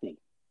you're healthy.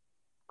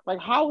 Like,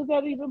 how is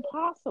that even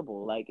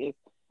possible? Like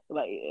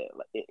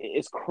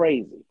it's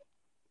crazy.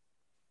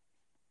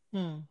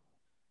 Hmm.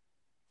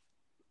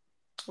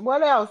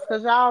 What else?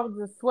 Cause y'all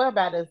just swear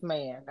by this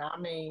man. I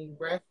mean,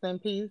 rest in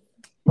peace,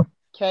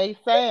 K.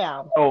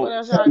 Sam. What Oh,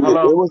 else See, y'all it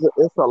hello. got? was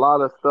it's a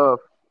lot of stuff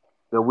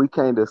that we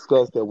can't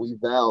discuss that we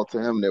vowed to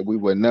him that we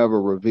would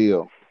never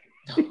reveal.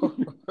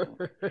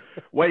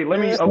 Wait, let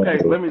me. So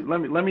Okay,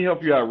 let me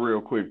help you out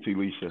real quick,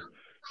 Telisha.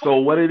 So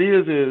what it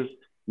is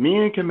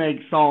men can make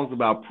songs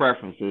about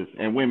preferences,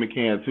 and women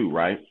can too,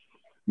 right?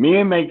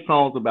 Men make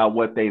songs about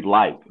what they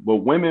like, but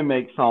women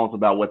make songs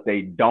about what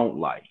they don't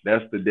like.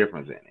 That's the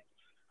difference in it.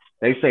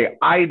 They say,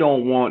 I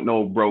don't want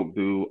no broke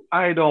dude.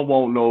 I don't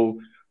want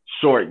no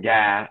short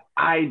guy.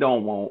 I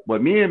don't want,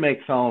 but men make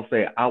songs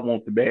say, I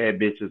want the bad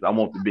bitches. I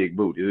want the big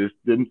booty. It's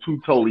them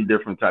two totally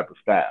different type of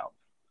styles.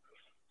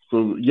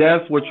 So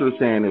yes, what you're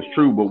saying is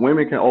true, but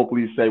women can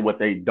openly say what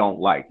they don't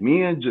like.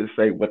 Men just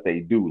say what they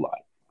do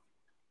like.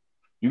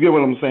 You get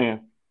what I'm saying?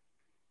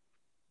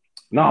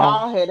 No.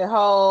 Bald headed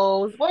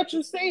hoes. What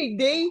you see,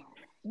 D?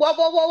 What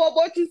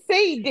you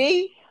see,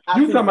 D? I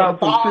You see talking some about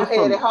some bald shit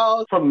headed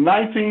hoes. from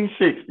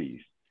 1960s.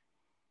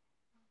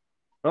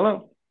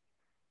 Hello?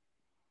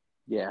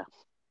 Yeah,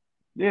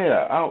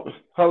 Yeah.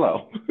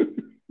 Hello.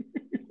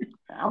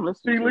 I'm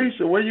listening T. to you.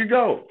 Lisa, where you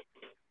go?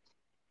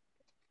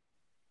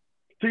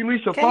 T.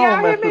 Lisa Can phone y'all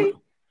hear messing. me?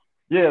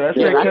 Yeah, that's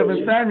Yeah, that I hear Kevin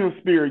you. Samuel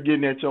spirit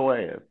getting at your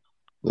ass.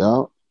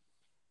 yeah,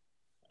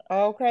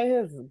 Okay,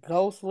 his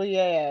ghostly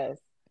ass.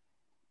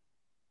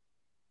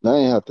 they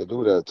ain't have to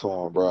do that to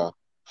him, bro.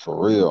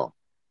 For real,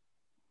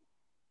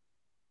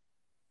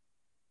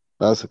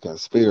 that's a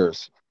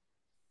conspiracy.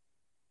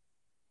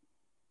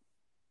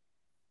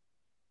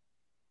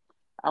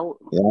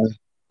 Yeah,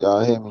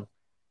 y'all hear me?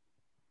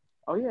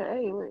 Oh yeah,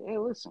 hey,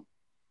 listen.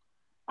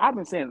 I've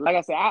been saying, like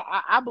I said,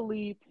 I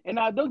believe, and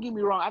now don't get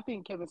me wrong. I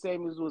think Kevin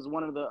Samuels was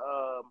one of the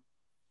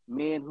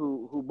men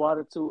who bought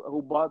it to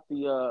who bought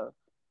the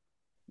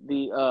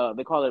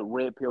they call it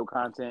red pill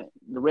content.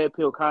 The red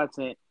pill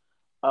content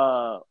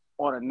on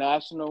a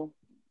national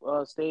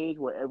stage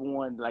where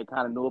everyone like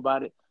kind of knew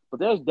about it. But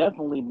there's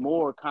definitely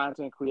more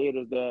content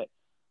creators that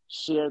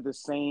share the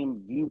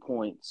same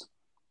viewpoints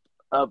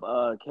of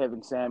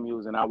Kevin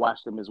Samuels, and I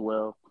watch them as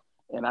well.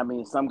 And I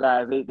mean, some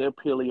guys they're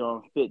purely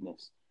on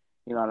fitness.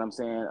 You know what I'm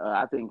saying?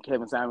 I think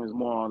Kevin Samuels is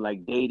more on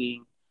like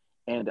dating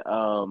and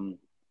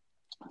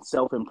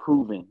self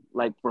improving,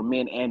 like for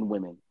men and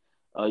women.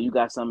 You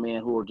got some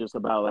men who are just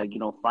about like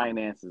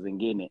finances and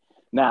getting it.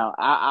 Now,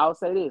 I'll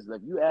say this: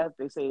 if you ask,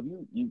 they say if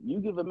you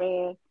give a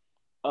man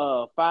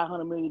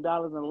 $500 million in a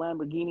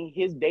Lamborghini,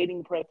 his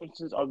dating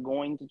preferences are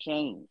going to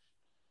change.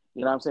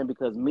 You know what I'm saying?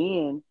 Because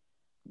men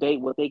date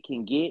what they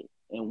can get,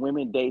 and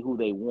women date who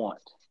they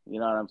want. You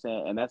know what I'm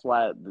saying? And that's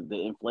why the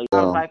inflation.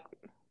 I was Yeah. like,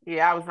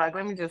 yeah, I was like,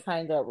 let me just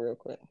hang up real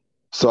quick.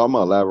 So I'm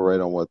gonna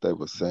elaborate on what they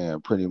were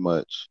saying. Pretty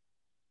much,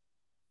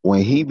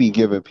 when he be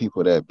giving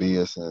people that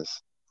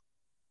business,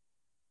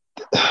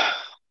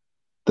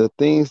 the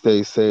things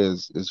they say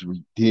is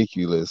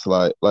ridiculous.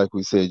 Like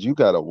we said, you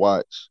gotta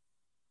watch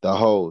the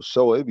whole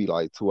show. It'd be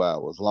like 2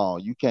 hours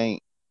long. You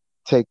can't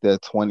take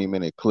that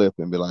 20-minute clip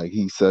and be like,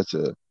 he's such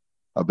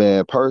a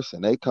bad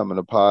person. They come in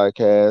the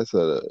podcast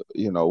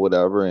or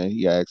whatever, and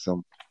he asks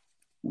them,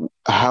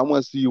 how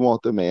much do you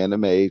want the man to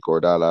make,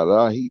 or da da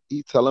da. He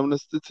tell them the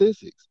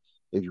statistics.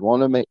 If you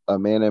want to make a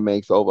man that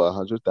makes over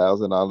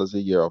 $100,000 a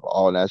year of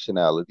all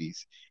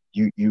nationalities,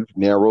 you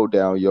narrow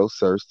down your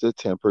search to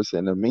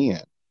 10% of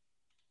men.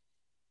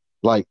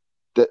 Like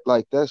that,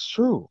 like that's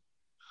true.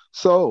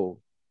 So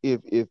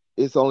if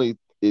it's only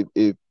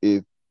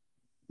if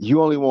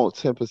you only want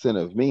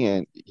 10% of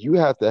men, you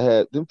have to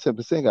have them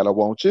 10% gotta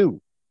want you.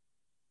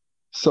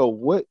 So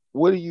what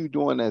are you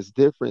doing that's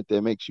different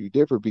that makes you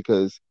different?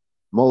 Because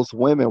most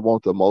women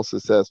want the most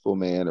successful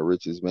man, the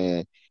richest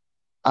man.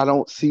 I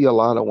don't see a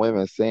lot of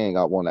women saying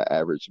I want an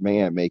average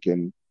man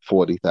making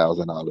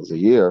 $40,000 a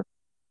year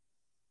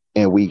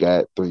and we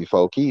got 3,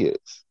 4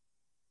 kids.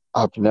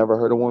 I've never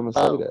heard a woman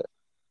say Oh, that.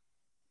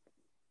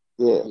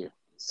 Yeah. yeah.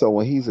 So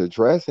when he's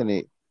addressing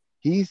it,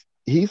 he's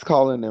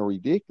calling them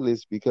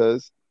ridiculous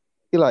because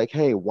he's like,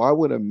 hey, why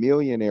would a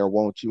millionaire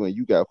want you and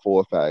you got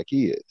 4 or 5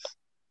 kids?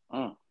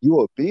 Mm.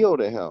 You appeal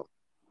to him.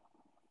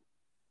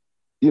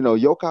 You know,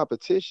 your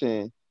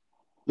competition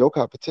is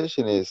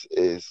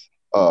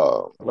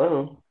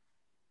Hello.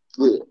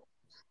 yeah,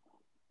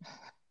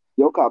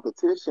 your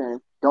competition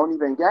don't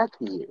even got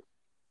kids.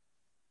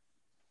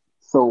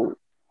 So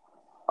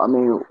I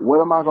mean,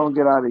 what am I gonna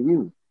get out of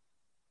you?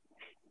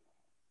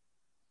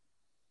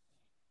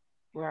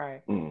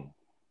 Right. Mm.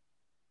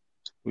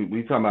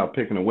 We talking about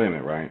picking the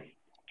women, right?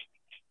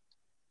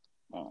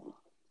 Mm.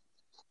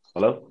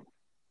 Hello.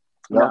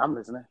 No, Yeah. I'm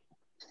listening.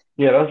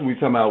 Yeah, that's what we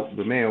talking about.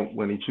 The man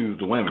when he choose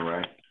the women,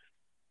 right?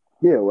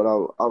 Yeah, what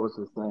I was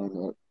just saying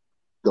that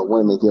the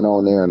women get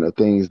on there and the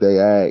things they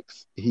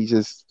ask, he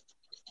just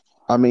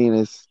I mean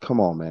it's come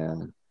on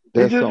man.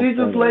 There's some He's just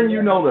point in letting you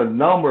that. know the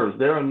numbers.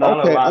 There are not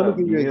a Okay, lot I'm gonna of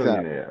give you an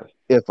example. millionaires.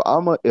 If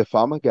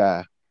I'm a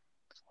guy,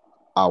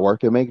 I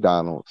work at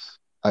McDonald's,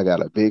 I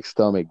got a big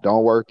stomach,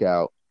 don't work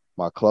out,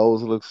 my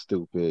clothes look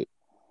stupid,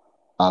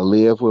 I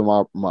live with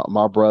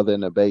my brother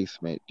in the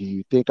basement. Do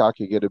you think I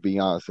could get a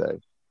Beyonce?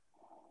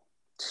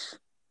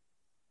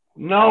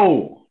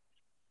 No,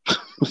 You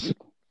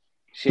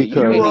shit. You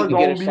you may Because need are to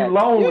get a gonna be shot. You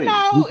lonely. you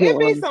know, get it what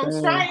be I'm some saying?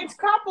 strange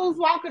couples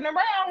walking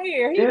around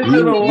here. He It's might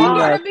a We can we're get not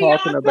lot. a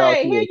talking about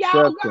Beyonce. the Here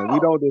y'all exception. We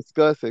go. don't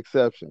discuss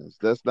exceptions.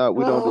 That's not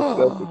we don't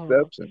discuss Oh.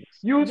 exceptions.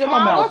 You talking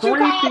Jamal, about what you three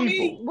call me?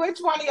 people? Which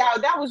one of y'all?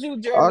 That was you, I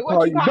Jeremy. What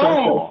call you you call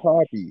me? Princess Dumb.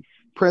 Poppy.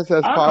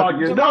 Princess I Poppy call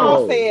you from Jamal dumb.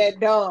 Troll. said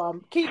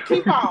dumb.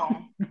 Keep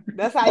on.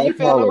 That's how I you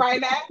call feeling her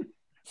right now?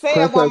 Say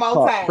it one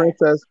more time.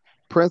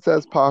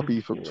 Princess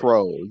Poppy from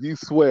Troll. You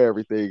swear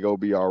everything gonna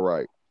be all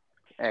right.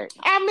 Hey,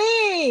 I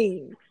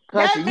mean,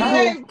 country. that You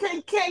been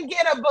man can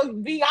get a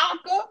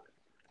Bianca.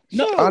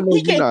 no. I Shoot. know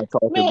He you're can not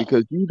talking man.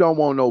 because you don't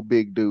want no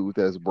big dude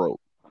that's broke.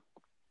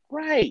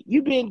 Right.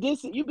 You been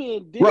dis. You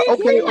been Right? He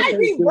Okay, might disappointed. okay.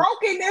 be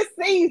broken this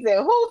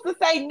season. Who's to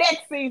say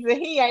next season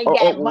he ain't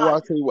got Well,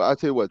 money? I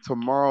tell you what.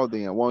 Tomorrow,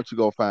 then, why don't you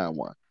go find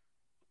one?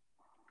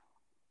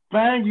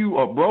 Find you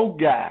a broke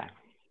guy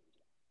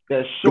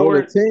that's Go to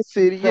short, 10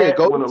 City. Yeah, fat,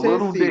 go with to a 10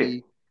 little dick.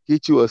 City.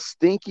 Get you a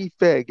stinky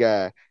fat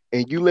guy,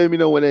 and you let me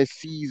know when that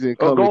season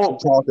Or come that you go,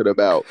 talking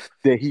about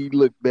that he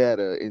look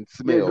better and yeah,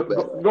 smell better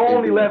go and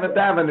on doing 11th better.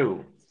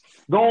 Avenue.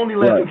 Go on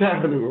Right. 11th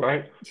Avenue,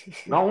 right?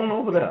 Go on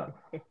over there.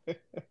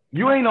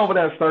 You ain't over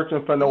there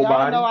searching for Y'all know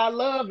nobody. I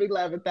love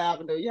 11th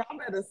Avenue. Y'all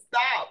better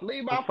stop.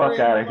 Leave The my fuck friends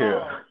out of here.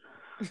 alone.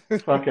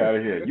 Fuck out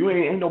of here. You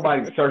ain't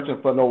nobody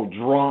searching for no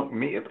drunk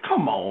man.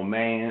 Come on,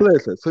 man.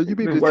 Listen. So you It's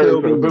mean been to words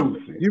tell for the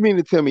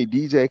me boosie.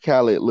 DJ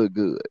Khaled look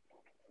good?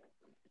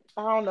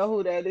 I don't know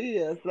who that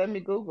is. Let me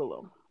Google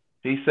him.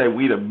 He said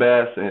we the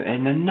best,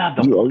 and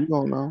another You one.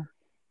 don't know?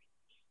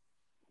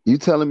 You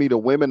telling me the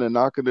women are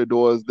knocking the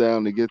doors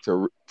down to get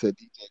to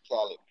DJ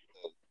Khaled?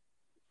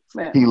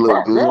 Man, He look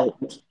fuck that.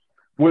 good.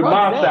 With He Fuck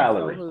my that. sounds so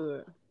salary.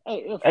 hood.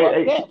 Hey, fuck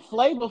Hey, that.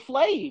 Flavor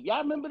Flav.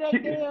 Y'all remember that hey,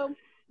 damn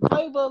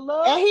Flavor of And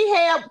Love? he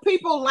had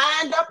people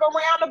lined up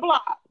around the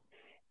block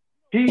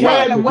he Why?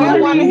 trying had to Because he wear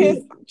look one of his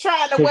good.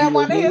 three. Because he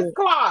look good.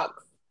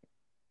 clocks.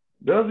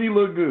 Does he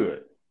look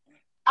good?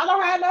 I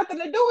don't have nothing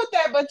to do with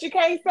that, but you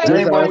can't say That Just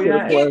ain't he what wasn't we answer the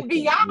asked. getting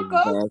question. Just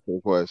Biancas. answer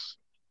the question.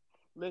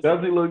 Does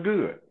Listen. he look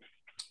good?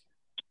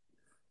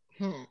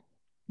 Hmm.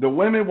 The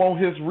women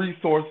want his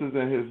resources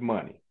and his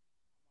money.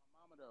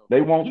 Mama though.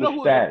 They want You the know who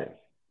was the status.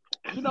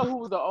 you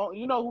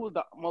know who was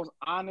the most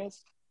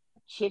honest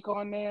chick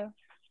on there?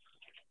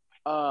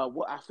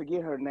 Well, I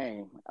forget her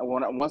name.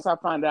 Once I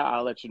find out,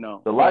 I'll let you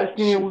know. The But light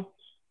skinned one?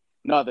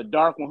 no, the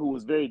dark one who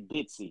was very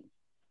ditzy,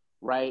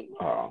 right?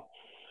 Oh.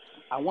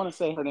 I want to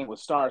say her name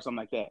was Star or something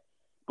like that.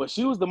 But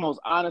she was the most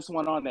honest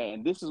one on there,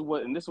 and this is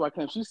why I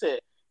came. She said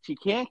she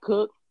can't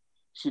cook,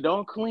 she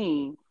don't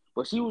clean,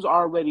 but she was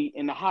already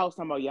in the house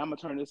talking about, yeah, I'm gonna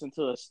turn this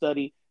into a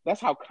study.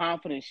 That's how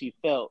confident she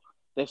felt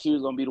that she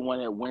was gonna be the one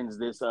that wins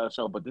this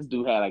show. But this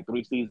dude had like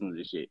 3 seasons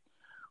of shit.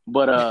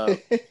 But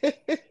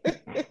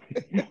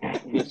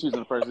yeah, she was in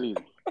the first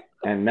season.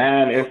 And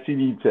 9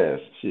 STD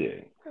tests.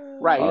 Shit.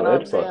 Right, you Oh, know what I'm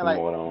that's saying? fucking Like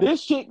going on.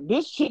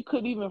 this chick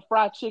couldn't even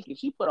fry chicken.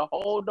 She put a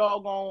whole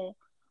doggone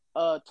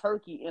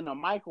turkey in a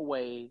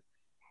microwave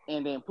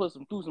and then threw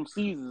some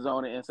seasons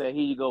on it and said,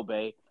 "Here you go,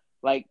 babe."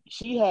 Like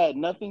she had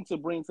nothing to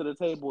bring to the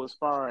table as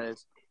far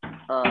as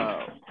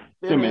uh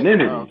feminine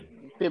Femininity.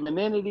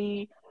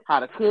 femininity, how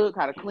to cook,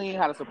 how to clean,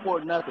 how to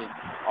support nothing.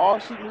 All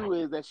she knew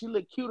is that she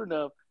looked cute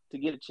enough to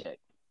get a check.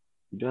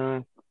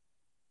 Done.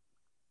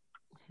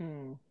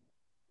 Hmm.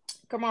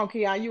 Come on,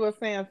 Keon. You were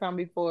saying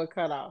something before it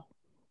cut off.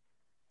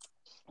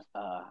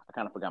 I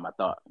kind of forgot my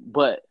thought,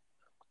 but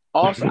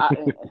also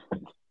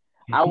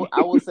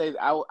I would say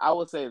I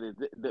would say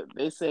that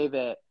they say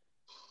that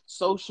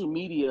social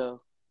media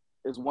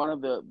is one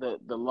of the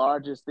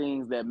largest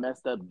things that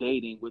messed up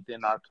dating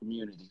within our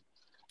community.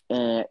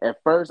 And at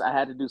first, I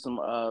had to do some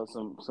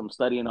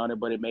studying on it,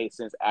 but it made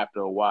sense after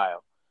a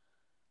while.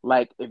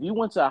 Like if you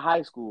went to a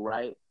high school,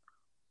 right?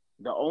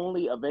 The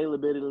only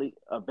availability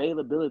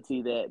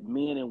that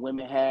men and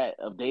women had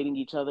of dating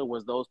each other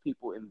was those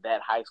people in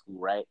that high school,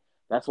 right?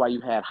 That's why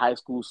you had high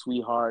school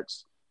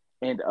sweethearts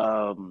and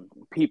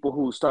people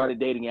who started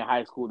dating in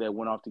high school that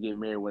went off to get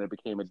married when they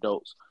became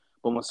adults.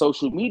 But when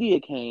social media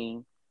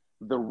came,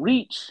 the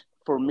reach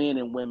for men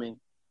and women,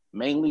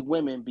 mainly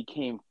women,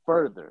 became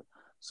further.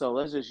 So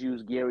let's just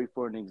use Gary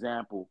for an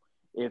example.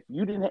 If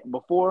you didn't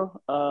before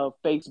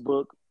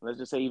Facebook, let's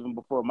just say even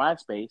before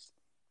MySpace,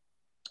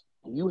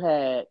 you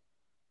had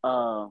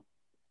uh,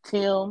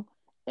 Tim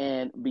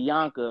and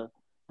Bianca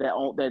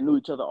that knew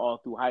each other all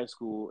through high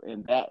school,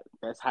 and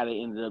that's how they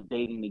ended up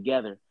dating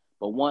together.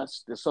 But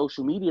once the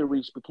social media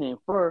reach became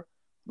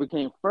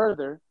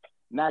further,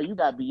 now you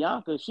got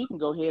Bianca. She can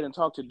go ahead and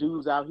talk to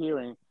dudes out here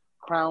in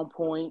Crown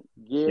Point,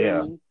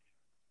 Yeah. Gary,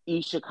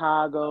 East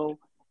Chicago,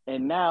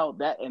 and now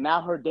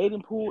her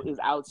dating pool is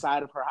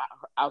outside of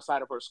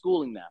her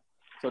schooling now.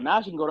 So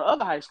now she can go to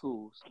other high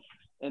schools,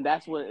 and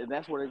that's what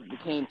it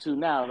became to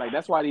now. Like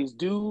that's why these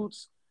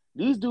dudes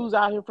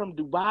out here from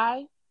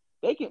Dubai,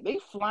 they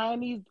flying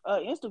these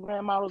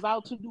Instagram models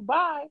out to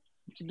Dubai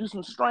to do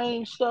some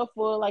strange stuff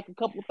for like a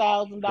couple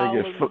thousand They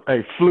get dollars.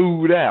 And,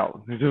 flued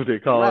out. Is what they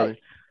call right,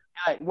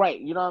 it. right.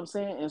 You know what I'm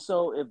saying? And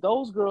so if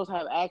those girls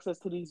have access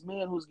to these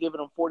men who's giving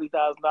them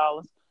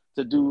 $40,000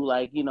 to do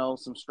like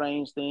some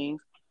strange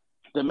things,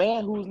 the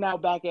man who's now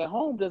back at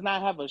home does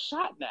not have a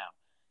shot now.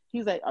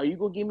 He's like, "Are you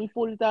gonna give me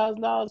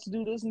 $40,000 to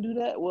do this and do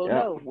that?" Well, Yeah.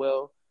 no.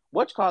 Well,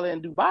 what you call it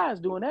in Dubai is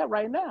doing that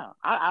right now.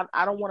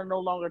 I don't want to no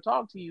longer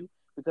talk to you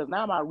because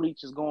now my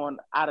reach is going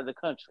out of the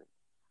country.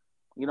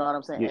 You know what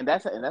I'm saying? Yeah. And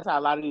that's how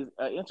a lot of these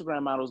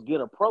Instagram models get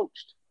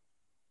approached,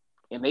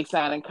 and they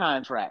signing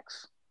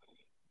contracts.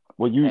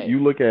 Well, you Hey,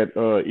 look at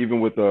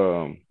even with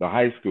the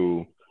high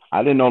school.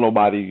 I didn't know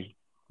nobody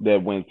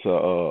that went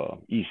to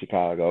East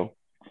Chicago.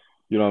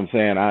 You know what I'm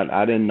saying?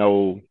 I didn't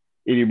know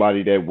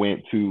anybody that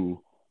went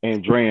to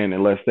Andran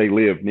unless they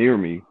lived near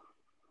me.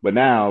 But mm-hmm,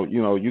 now,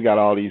 you got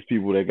all these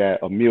people that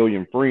got a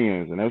million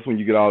friends, and that's when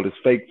you get all this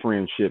fake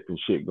friendship and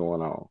shit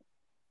going on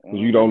because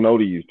you mm-hmm, don't know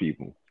these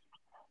people.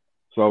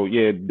 So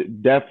yeah,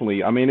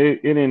 definitely. I mean,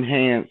 it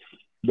enhanced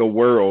the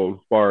world as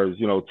far as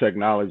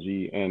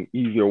technology and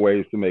easier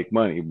ways to make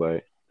money,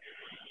 but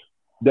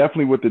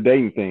definitely with the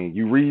dating thing,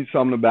 you read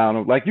something about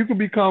them, like you could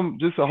become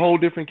just a whole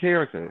different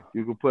character.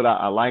 You could put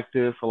I like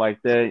this, I like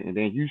that, and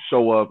then you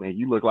show up and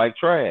you look like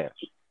trash.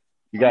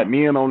 You got mm,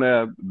 men on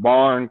there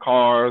borrowing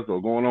cars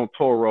or going on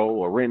Toro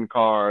or renting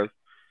cars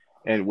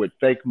and with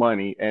fake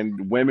money,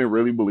 and women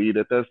really believe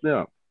that that's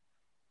them.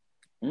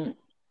 mm,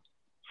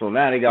 So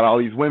now they got all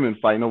these women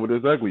fighting over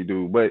this ugly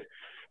dude. But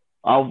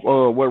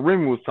what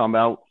Remy was talking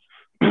about,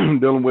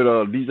 dealing with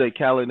DJ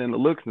Khaled and the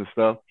looks and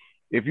stuff.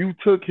 If you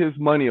took his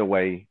money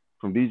away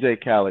from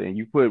DJ Khaled and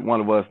you put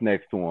one of us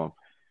next to him,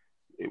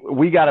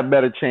 we got a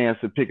better chance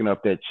of picking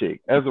up that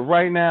chick. As of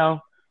right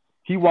now,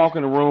 he walk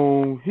in the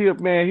room, he'll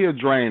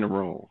drain the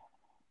room.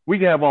 We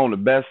can have on the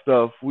best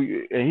stuff,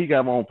 and he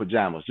got on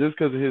pajamas just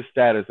because of his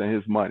status and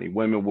his money.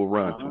 Women will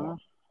run to him. uh-huh,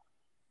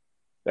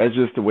 That's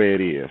just the way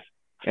it is.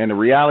 And the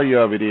reality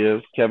of it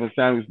is, Kevin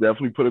Samuels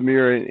definitely put a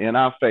mirror in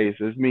our face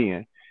as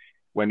men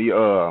when he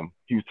was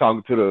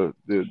talking to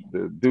the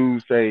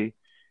dude say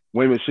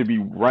women should be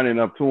running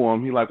up to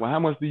him. He like, well, how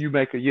much do you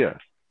make a year?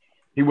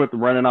 He went to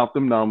running off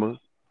them numbers,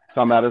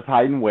 talking about his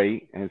height and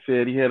weight, and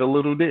said he had a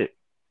little dick.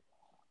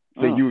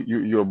 So mm.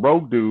 you're a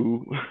broke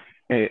dude,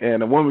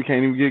 and a woman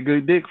can't even get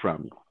good dick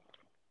from you.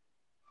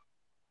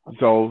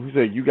 So he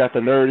said you got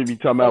the nerve to be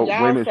talking So about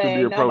y'all women should say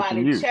be ain't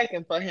approaching nobody you.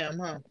 checking for him,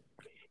 huh?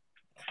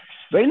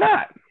 They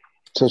not.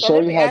 To So show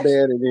let you me how ask.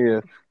 bad it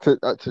is,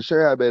 to show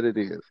you how bad it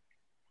is,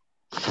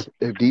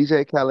 if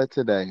DJ Khaled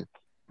today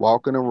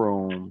walk in a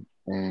room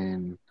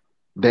and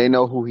they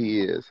know who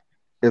he is,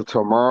 if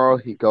tomorrow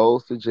he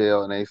goes to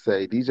jail and they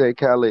say DJ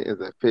Khaled is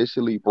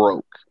officially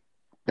broke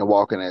and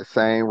walk in that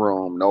same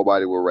room,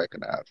 nobody will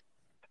recognize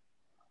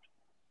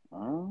him.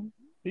 Uh-huh.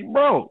 He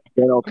broke.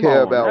 They don't Come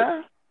care on about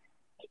now.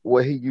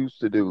 what he used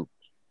to do.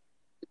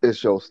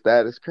 It's your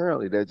status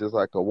currently. They're just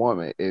like a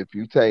woman. If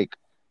you take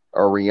a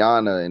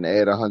Rihanna and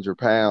add 100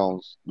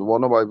 pounds,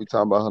 won't nobody be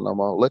talking about her no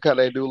more. Look how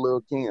they do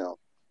Lil Kim.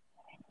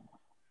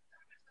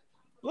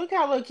 Look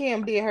how Lil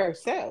Kim did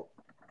herself.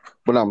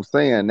 But I'm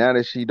saying now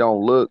that she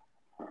don't look,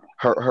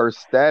 her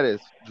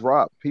status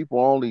dropped. People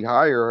only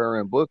hire her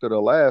and book her to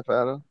laugh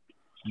at her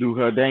Do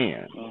her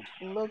dance.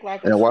 Look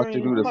like a and watch her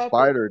string do the puppet.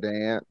 spider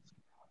dance.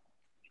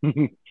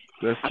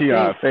 That's I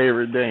T.I.'s think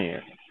favorite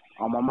dance.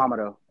 on my mama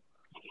though.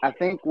 I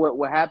think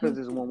what happens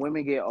is when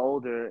women get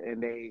older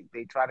and they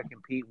try to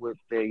compete with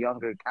their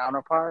younger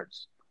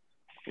counterparts,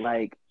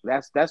 Like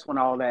that's when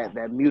all that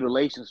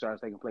mutilation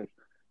starts taking place.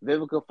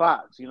 Vivica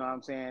Fox, you know what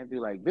I'm saying? Dude,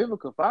 like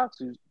Vivica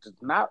Fox is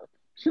just not.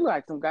 She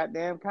like some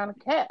goddamn kind of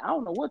cat. I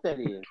don't know what that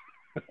is.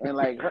 And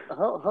like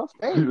her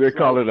They face,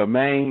 call like it a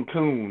Maine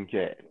Coon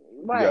cat.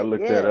 You gotta right,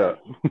 look that yeah, up.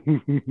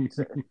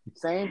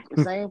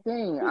 same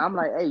thing. I'm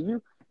like, hey,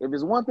 you. If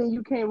it's one thing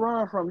you can't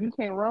run from, you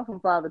can't run from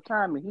Father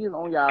Time, and he's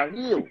on y'all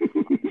heels.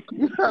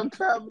 You know what I'm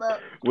talking about?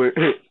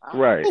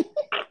 Right.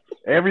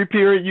 Every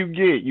period you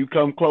get, you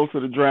come closer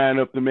to drying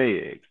up the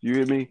eggs. You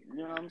hear me? You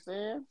know what I'm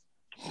saying?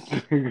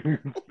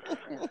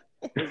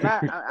 It's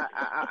not.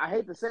 I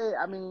hate to say it.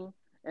 I mean,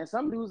 and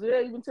some dudes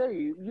they even tell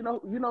you. You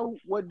know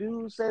what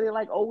dudes say they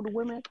like older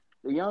women,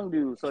 the young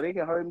dudes, so they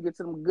can hurry and get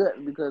to them guts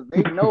because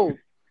they know.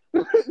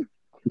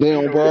 They You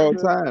on know what's borrowed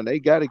good. time. They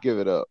got to give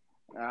it up.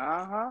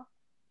 Uh-huh.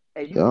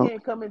 And you Yep.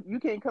 can't come in. You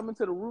can't come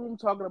into the room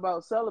talking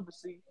about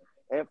celibacy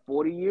at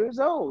 40 years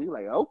old. You're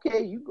like,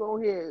 okay, you go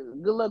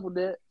ahead. Good luck with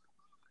that.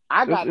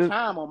 I it's, got it's,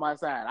 time on my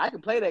side. I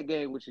can play that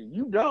game with you.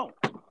 You don't.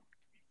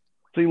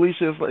 See,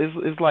 Alicia,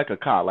 it's like a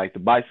car, like the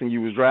bison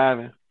you was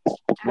driving.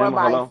 What Remember?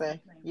 Hello? bison?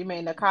 You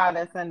mean the car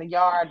that's in the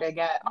yard that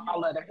got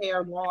all of the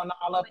hair growing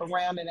all up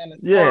around it and the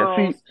Yeah.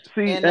 squirrels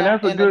And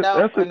that's a in the good.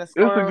 dope and the It's a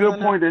squirrels good in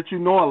the point that you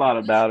know a lot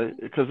about it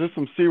because there's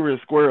some serious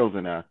squirrels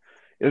in there.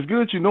 It's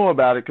good you know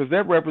about it because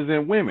that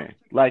represent women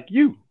like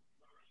you,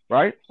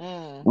 right?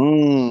 mm.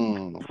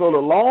 Mm. So the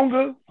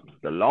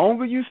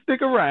longer you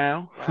stick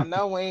around, I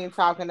know we ain't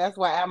talking. That's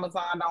why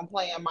Amazon don't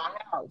play in my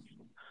house.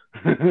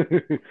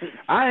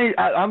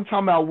 I'm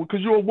talking about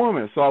because you're a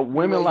woman, so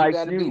women You like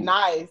better be you.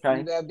 nice. You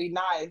Okay, better be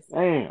nice.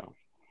 damn.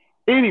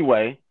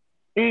 Anyway,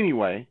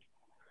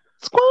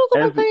 Squirrels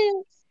in as my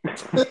pants.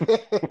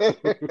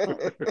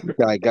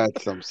 Guy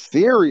got some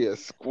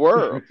serious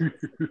squirrels.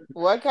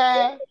 What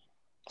kind?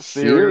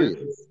 serious.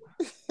 Serious.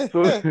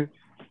 So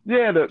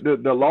yeah,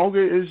 the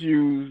longer it's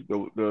used,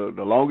 the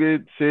longer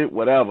it sit,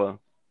 whatever.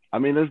 I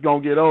mean, it's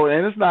gonna get old,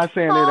 and it's not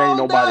saying it ain't Hold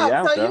nobody up.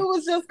 So out you there.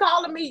 was just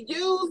calling me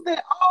used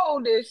and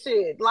old and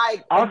shit.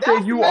 Like I said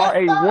that's you are messed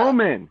a up.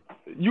 woman.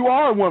 You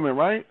are a woman,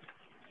 right?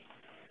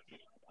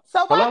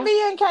 So why Hello?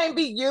 men can't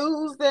be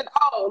used and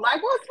old?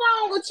 Like what's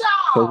wrong with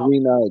Because y'all? we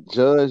not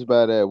judged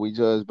by that. We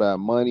judged by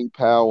money,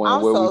 power, and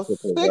I'm where we so can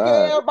sick of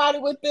provide it. everybody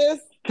with this,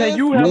 Can this,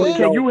 you have a Men this.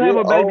 can don't you have get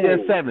a baby at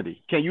old.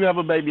 70? Can you have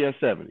a baby at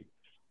 70?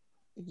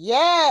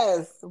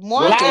 Yes,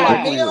 What's once the in a Lies.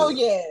 likelihood?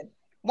 million.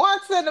 One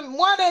in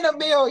a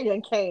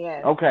million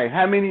can. Okay,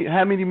 how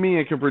many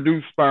men can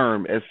produce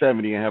sperm at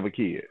 70 and have a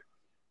kid?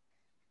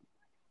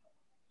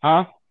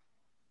 Huh?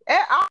 And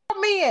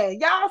all men,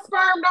 y'all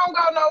sperm don't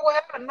go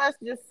nowhere unless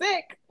you're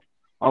sick.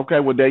 Okay,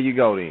 well there you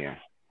go then.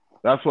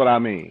 That's what I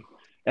mean.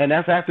 And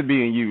that's after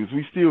being used.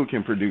 We still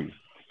can produce.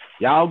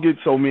 Y'all get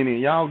so many,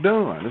 y'all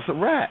done. It's a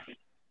wrap.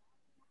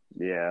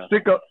 Yeah.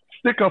 Stick a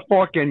stick a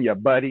fork in you,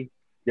 buddy.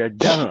 You're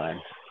done.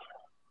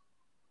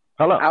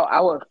 Hello.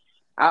 I was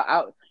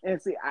I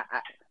and see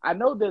I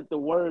know that the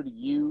word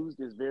used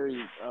is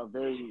very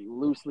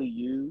loosely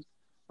used,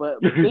 but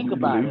think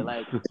about it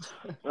like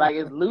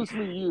it's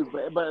loosely used,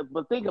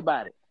 but think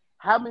about it.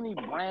 How many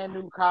brand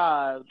new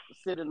cars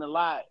sit in the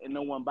lot and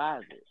no one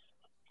buys it?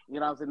 You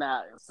know what I'm saying?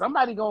 Now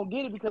somebody gonna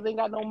get it because they ain't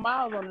got no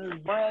miles on it.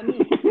 It's brand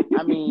new.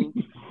 I mean,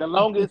 the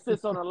longer it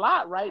sits on the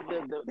lot, right?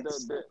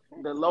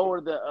 The lower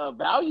the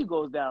value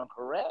goes down.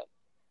 Correct.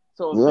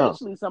 So Yeah.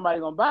 eventually somebody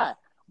gonna buy it.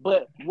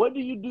 But what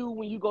do you do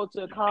when you go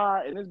to a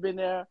car and it's been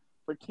there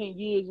for 10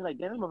 years? You're like,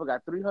 damn, this motherfucker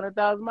got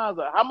 300,000 miles.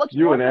 How much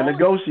you You and want there for it?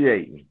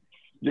 negotiating.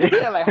 Yeah.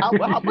 Yeah, like how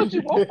much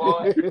you want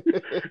for it?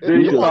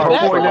 Then You You you just want start hope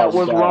that pointing out much? somebody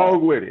what's buy it.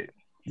 wrong with it.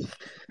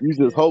 You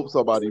just hope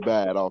somebody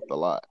buy it off the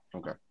lot.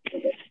 Okay.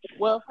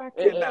 Well, I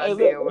hey, cannot look,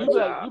 deal with you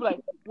y'all. be like,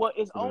 well,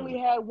 it's only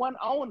had one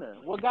owner.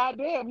 Well,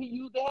 goddamn, he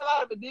used the hell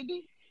out of it, didn't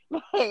he?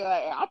 I'm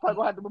probably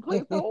gonna have to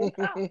replace the whole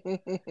car.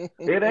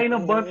 It ain't a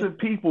bunch of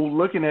people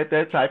looking at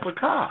that type of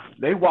car.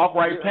 They walk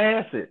right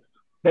Yeah, past it.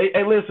 Hey,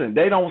 listen,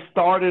 they don't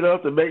start it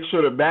up to make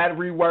sure the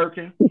battery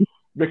working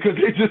because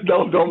they just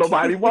don't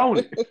nobody want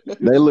it.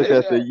 They look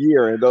at the yeah.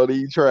 year and don't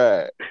even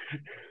try it.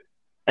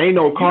 Ain't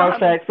no And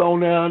Carfax on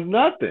there,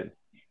 nothing.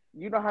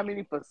 you know how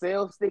many for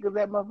sale stickers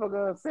that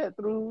motherfucker set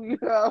through? You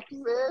know what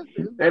I'm saying?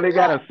 It's a And they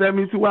got a lot.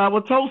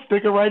 72-hour tow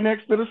sticker right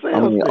next to the I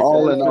sales mean, sticker.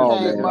 all in It all,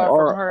 came man. up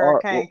from R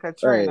Hurricane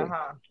Katrina, hey,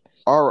 huh?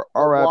 But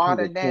R.I.P.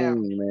 the watered down.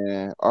 King,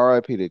 man.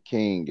 R.I.P. the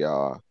King,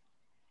 y'all.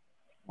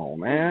 Oh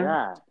Oh man,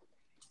 God.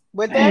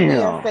 With that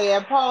being damn.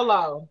 said,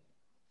 Polo,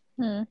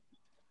 Hmm.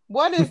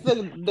 what is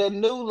the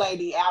new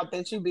lady out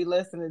that you be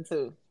listening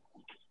to?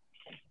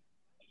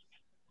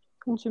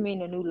 What you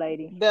mean, a new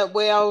lady? That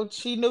well,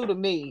 she new to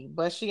me,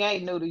 but she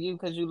ain't new to you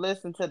because you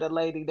listen to the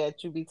lady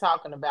that you be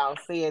talking about.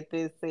 Said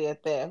this, said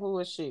that. Who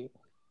is she?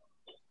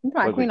 You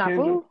talking about Was it Queen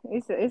Kendra? Afu?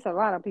 It's a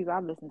lot of people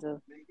I've listened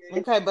to.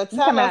 Okay, but You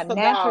talking about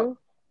natural?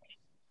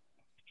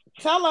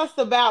 tell us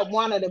about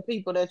one of the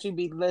people that you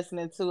be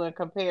listening to in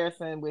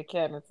comparison with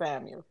Kevin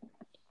Samuel.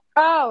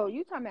 Oh,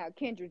 you talking about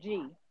Kendra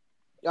G?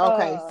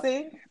 Okay, Uh,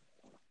 see,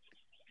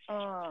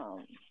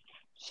 um,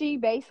 she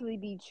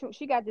basically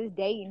she got this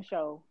dating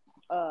show,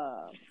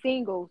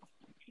 singles,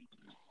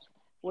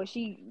 where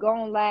she go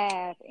on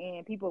live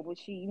and people would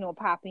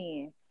pop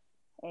in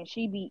and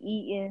she be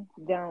eating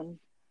them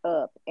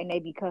up and they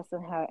be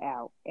cussing her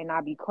out and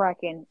I be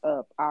cracking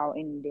up all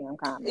in the damn Eat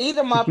comments.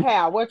 them up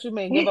how? What you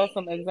mean? Give us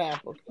some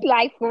examples.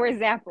 Like for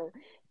example,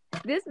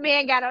 this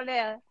man got on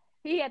there.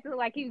 He had to look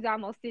like he was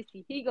almost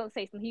 60. He gonna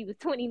say something. He was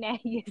 29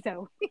 years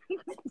old.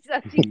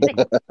 So she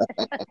said,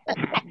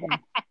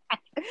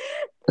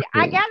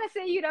 I gotta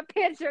send you the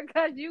picture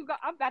because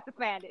I'm about to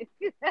find it.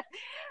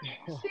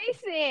 She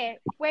said,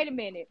 wait a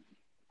minute.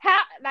 How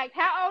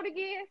old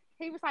again?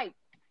 He was like,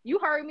 you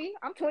heard me.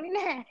 I'm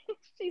 29.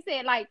 She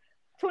said, like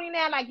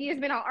 29 like years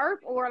been on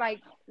earth or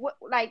like what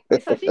like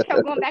so she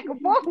kept going back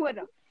and forth with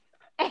him.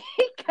 And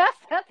he cussed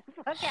her the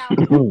fuck out.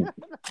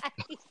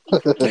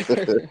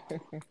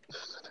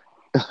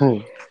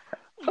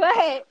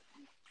 But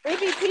it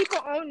be people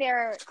on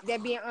there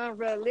that being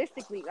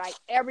unrealistically like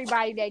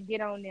everybody that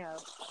get on there.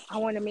 I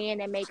want a man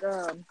that make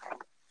 $1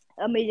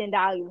 million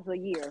a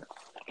year,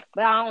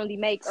 but I only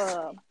make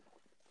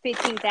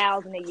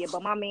 15,000 a year.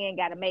 But my man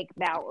got to make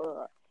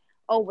about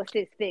over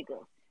 6 figures.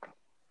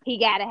 He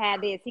gotta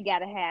have this. He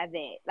gotta have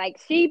that. Like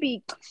she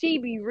be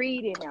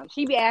reading them.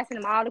 She be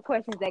asking them all the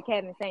questions that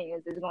Kevin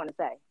Samuels is going to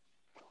say.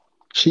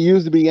 She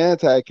used to be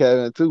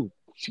anti-Kevin too.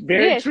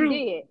 Very true.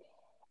 She did.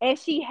 And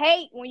she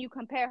hate when you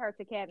compare her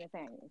to Kevin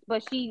Samuels,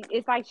 but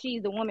it's like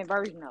she's the woman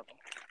version of him.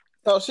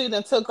 So she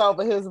done took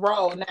over his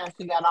role. Now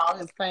she got all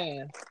his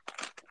fans.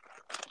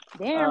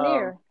 Damn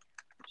near.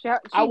 She's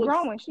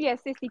growing. She has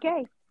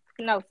 60K.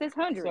 No,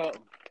 600.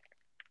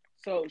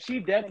 So she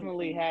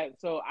definitely had.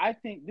 So I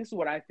think this is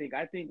what I think.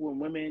 I think when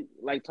women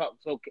like talk,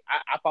 so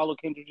I follow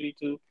Kendra G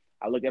too.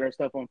 I look at her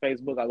stuff on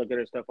Facebook. I look at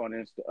her stuff on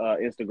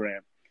Instagram,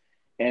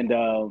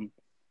 and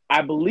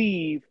I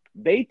believe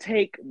they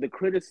take the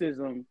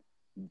criticism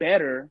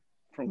better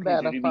from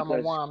Kendra G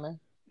a woman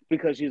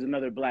because she's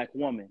another black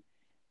woman.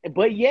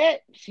 But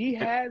yet she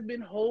has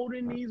been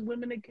holding these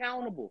women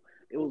accountable.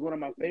 It was one of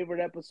my favorite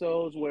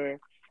episodes where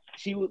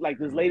she was like,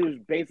 this lady was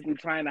basically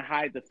trying to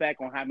hide the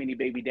fact on how many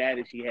baby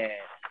daddies she had.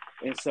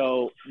 And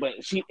so, but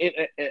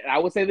I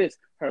would say this,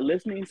 her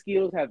listening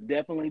skills have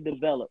definitely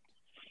developed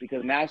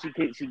because now she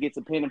gets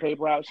a pen and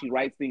paper out, she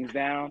writes things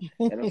down,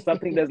 and if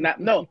something does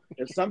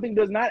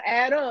not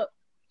add up,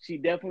 she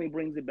definitely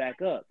brings it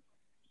back up.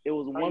 It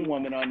was one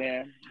woman on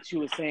there, she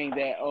was saying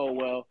that, oh,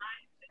 well,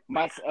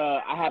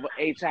 I have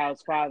a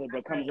child's father,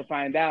 but comes to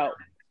find out,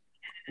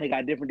 they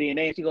got different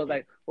DNA. And she goes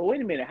like, well,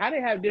 wait a minute, how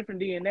they have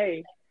different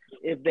DNA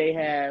if they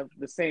have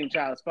the same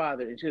child's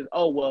father? And she says,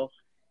 oh, well,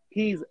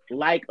 he's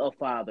like a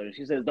father.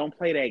 She says, don't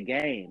play that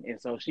game. And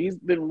so she's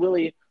been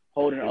really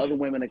holding other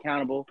women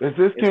accountable. Is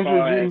this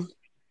Kendra G?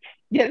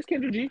 Yeah, it's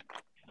Kendra G.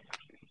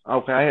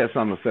 Okay, I had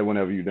something to say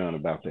whenever you're done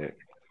about that.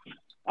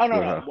 Oh,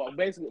 no. Well,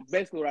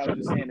 basically what I was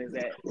just saying is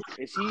that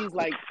if she's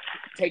like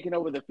taking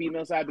over the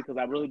female side, because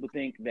I really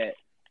think that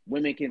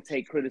women can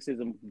take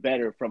criticism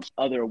better from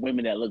other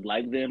women that look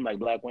like them, like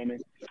black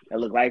women that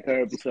look like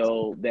her,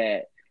 so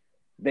that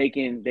they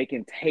can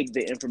take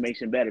the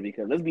information better.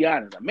 Because let's be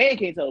honest, a man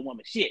can't tell a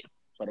woman shit,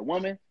 but a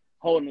woman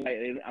holding like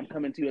I'm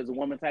coming to you as a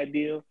woman type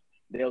deal,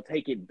 they'll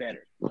take it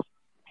better.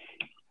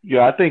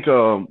 Yeah, I think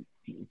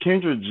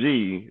Kendra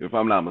G, if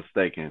I'm not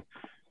mistaken,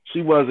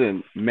 she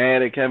wasn't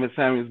mad at Kevin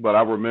Samuels, but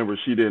I remember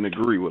she didn't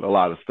agree with a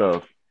lot of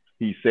stuff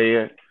he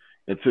said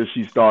until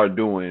she started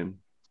doing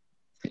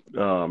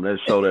that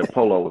show that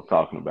Polo was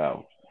talking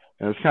about.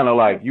 And it's kind of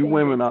like, you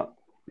women are,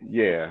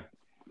 yeah,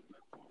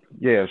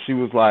 she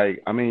was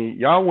like, I mean,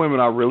 y'all women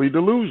are really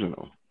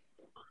delusional.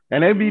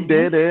 And they be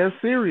dead ass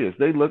serious.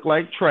 They look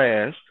like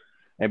trash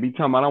and be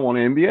talking about, I want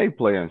an NBA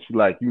player. And she's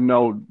like, you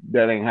know,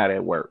 that ain't how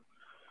that works.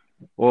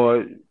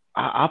 Or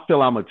I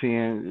feel I'm a 10.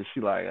 And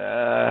she's like,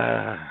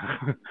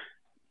 I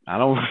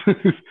don't,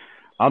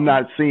 I'm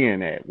not seeing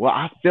that. Well,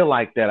 I feel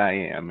like that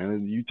I am.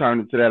 And you turn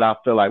it to that, I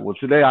feel like, well,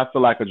 today I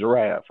feel like a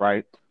giraffe,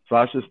 right? So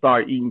I should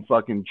start eating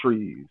fucking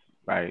trees,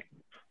 right?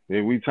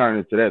 And we turn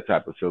it to that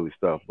type of silly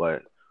stuff.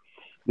 But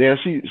yeah,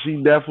 she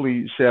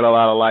definitely shed a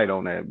lot of light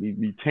on that.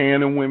 Be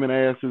tanning women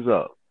asses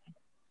up.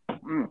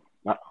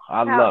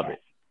 I love it.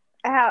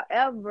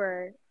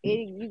 However,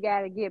 you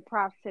got to give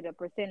props to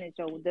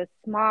the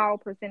small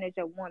percentage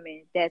of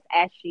women that's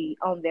actually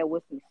on there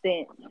with some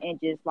sense and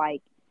just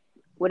like,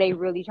 where they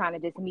really trying to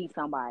just meet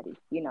somebody.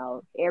 You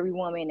know, every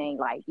woman ain't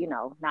like, you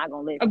know, not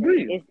gonna listen.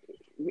 Agreed.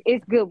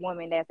 It's good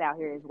women that's out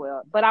here as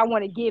well. But I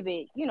want to give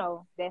it, you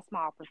know, that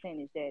small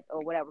percentage that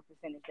or whatever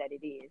percentage that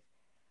it is.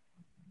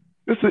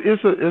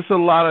 It's a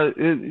lot of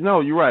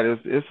you're right.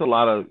 It's a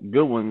lot of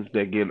good ones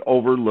that get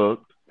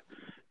overlooked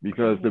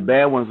because the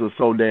bad ones are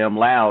so damn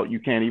loud you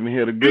can't even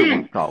hear the good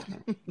ones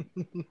talking.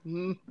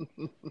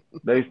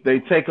 They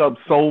take up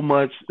so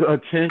much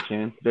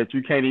attention that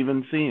you can't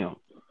even see them.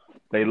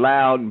 They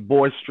loud and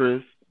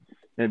boisterous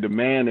and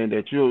demanding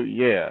that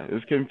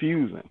it's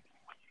confusing.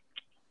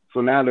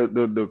 So now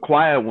the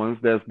quiet ones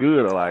that's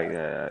good are like,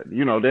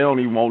 they don't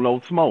even want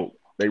no smoke.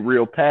 They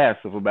real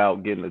passive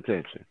about getting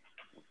attention.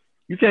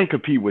 You can't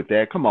compete with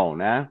that. Come on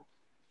now.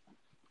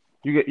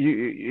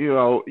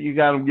 You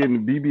got them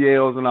getting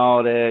BBLs and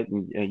all that,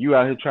 and you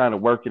out here trying to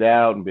work it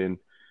out, and then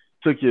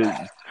took you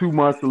 2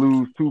 months to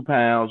lose 2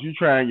 pounds. You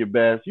trying your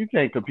best. You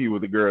can't compete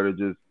with a girl that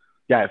just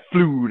got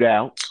flued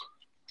out.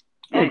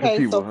 You can't Okay,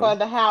 compete so with her. for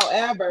the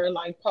however,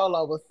 like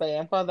Polo was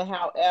saying, for the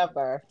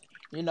however,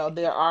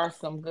 there are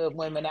some good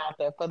women out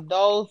there. For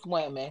those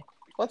women,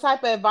 what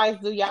type of advice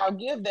do y'all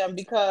give them?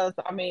 Because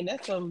I mean,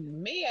 there's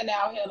some men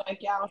out here, like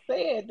y'all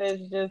said,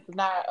 that's just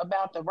not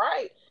about the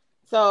right.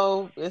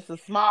 So it's a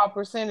small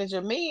percentage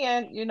of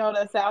men,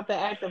 that's out there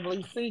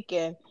actively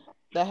seeking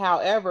the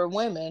however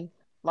women.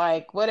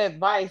 Like, what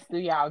advice do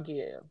y'all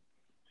give?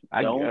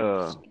 I Don't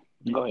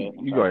you, go ahead.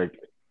 I'm you go sorry. ahead.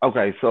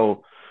 Okay,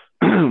 so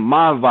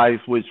my advice,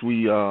 which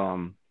we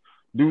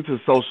due to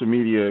social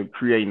media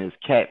creating this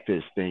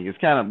catfish thing, it's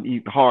kind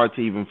of hard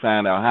to even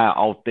find out how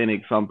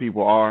authentic some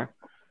people are.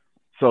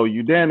 So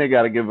you then they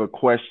got to give a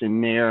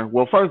questionnaire.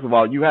 Well, first of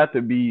all, you have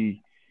to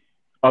be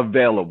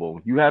available.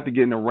 You have to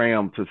get in the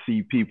realm to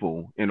see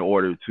people in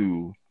order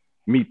to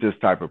meet this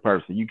type of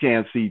person. You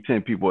can't see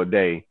 10 people a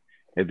day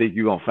and think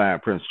you're gonna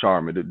find Prince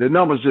Charming. The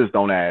numbers just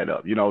don't add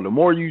up. The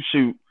more you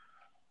shoot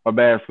a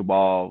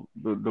basketball,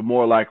 the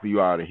more likely you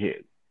are to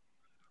hit.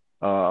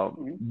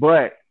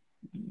 But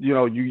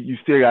you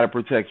still got to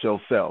protect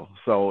yourself.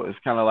 So it's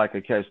kind of like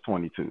a catch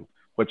 22.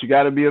 But you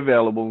got to be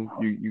available.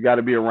 You got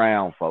to be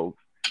around folks,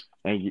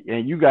 and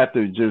you got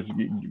to just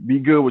be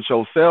good with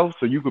yourself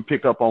so you can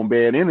pick up on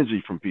bad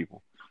energy from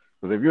people.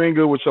 Because if you ain't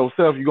good with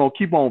yourself, you're gonna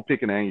keep on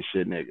picking ain't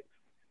shit niggas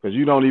because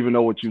you don't even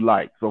know what you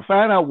like. So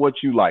find out what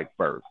you like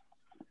first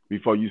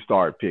before you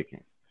start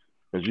picking.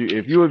 Because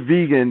if you're a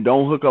vegan,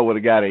 don't hook up with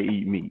a guy that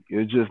eat meat.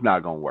 It's just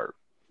not gonna work.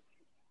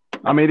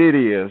 I mean, it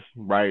is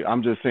right.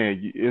 I'm just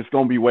saying it's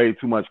gonna be way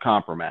too much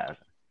compromise.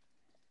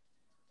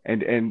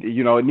 And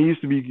it needs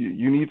to be.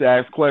 You need to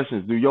ask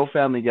questions. Do your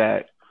family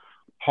got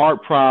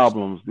heart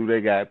problems? Do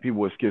they got people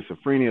with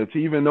schizophrenia? To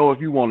even know if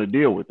you want to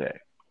deal with that.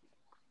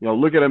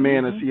 Look at a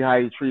man and Mm-hmm. see how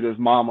he treat his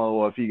mama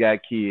or if he got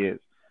kids.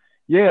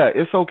 Yeah,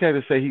 it's okay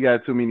to say he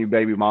got too many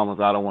baby mamas.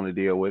 I don't want to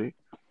deal with it.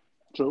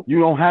 True. You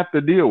don't have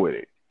to deal with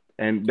it,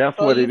 and that's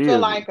So what you it feel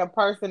is. like a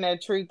person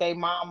that treat their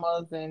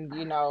mamas and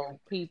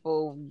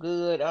people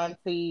good,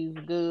 aunties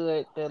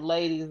good, the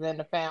ladies in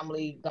the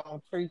family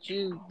gonna treat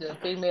you, the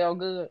female,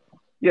 good.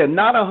 Yeah,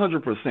 not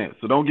 100%.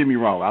 So don't get me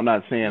wrong. I'm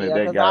not saying that Yeah,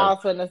 that because I guy.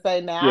 was gonna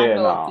say now I Yeah,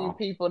 know a few no,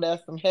 people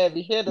that's some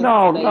heavy hitters to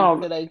no, to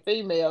no. they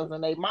females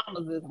and they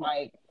mamas is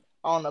like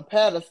on a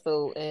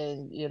pedestal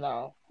and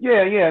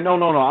Yeah, yeah, no,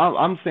 no, no.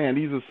 I'm saying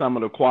these are some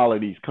of the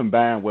qualities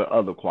combined with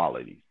other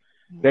qualities.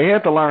 They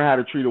had to okay. learn how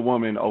to treat a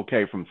woman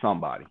okay from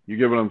somebody. You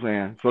get what I'm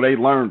saying? So they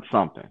learned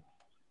something.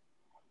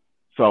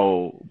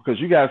 So because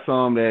you got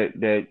some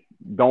that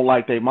don't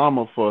like their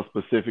mama for a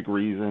specific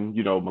reason,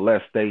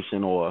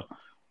 molestation or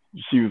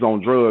she was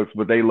on drugs,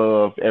 but they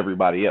love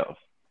everybody else.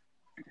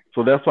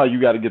 So that's why you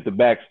got to get the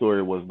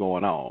backstory of what's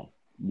going on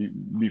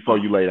before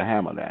you lay the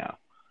hammer down.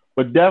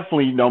 But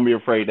definitely don't be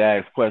afraid to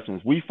ask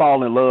questions. We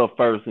fall in love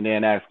first and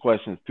then ask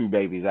questions 2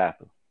 babies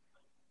after.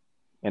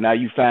 And now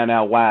you find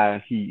out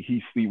why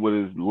he sleep with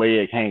his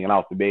leg hanging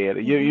off the bed.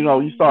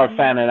 You start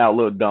finding out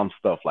little dumb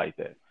stuff like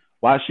that.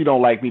 Why she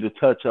don't like me to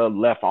touch her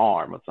left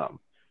arm or something.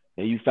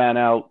 And you find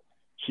out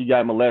she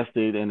got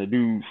molested and the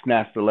dude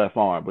snatched her left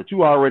arm. But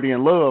you already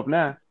in love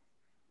now.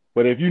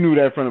 But if you knew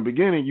that from the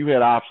beginning, you had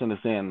an option of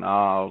saying,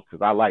 "Oh,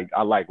 because I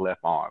like left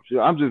arms."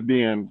 I'm just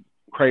being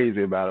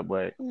crazy about it,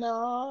 but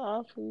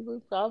No, I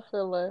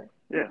feel it.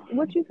 Yeah.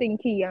 What you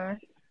think, Keon?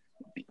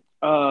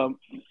 Um.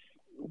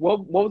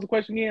 What was the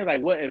question again?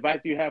 Like, what advice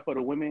do you have for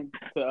the women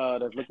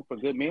that's looking for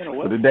good men or for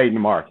what? the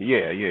dating market,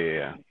 yeah, yeah,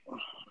 yeah.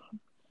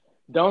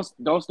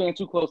 Don't stand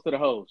too close to the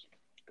hose,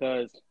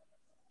 because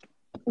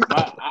when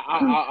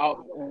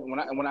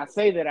I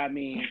say that I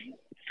mean,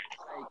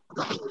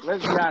 like,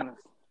 let's be honest.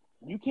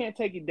 You can't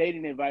take your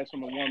dating advice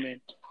from a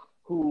woman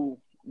who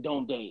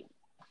don't date.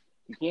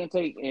 You can't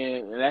take,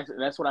 and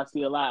that's what I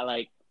see a lot.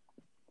 Like,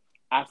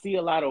 I see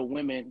a lot of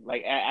women,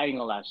 like, I ain't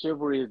gonna lie,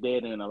 chivalry is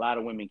dead, and a lot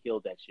of women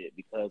killed that shit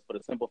because, for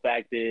the simple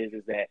fact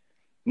is that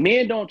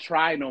men don't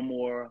try no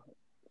more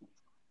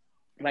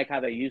like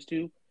how they used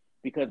to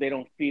because they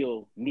don't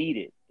feel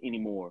needed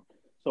anymore.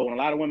 So when a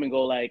lot of women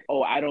go like,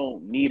 "Oh, I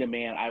don't need a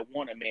man, I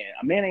want a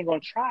man ain't gonna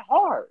try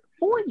hard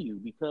for you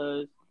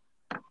because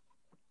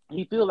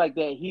he feel like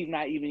that he's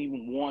not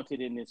even wanted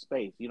in this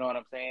space. You know what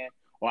I'm saying?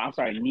 Or I'm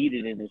sorry,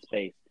 needed in this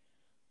space.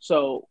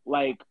 So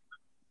like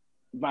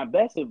my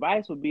best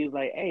advice would be is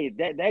like, hey,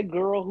 that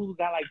girl who's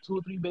got like 2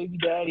 or 3 baby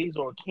daddies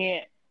or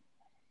can't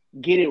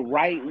get it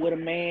right with a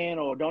man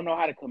or don't know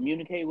how to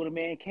communicate with a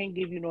man can't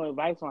give you no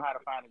advice on how to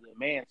find a good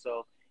man.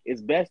 So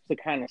it's best to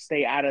kind of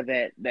stay out of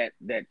that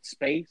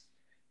space,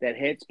 that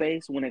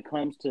headspace when it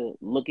comes to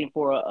looking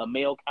for a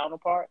male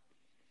counterpart.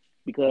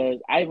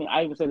 Because I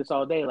even say this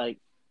all day, like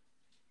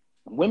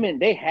women,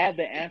 they have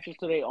the answers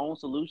to their own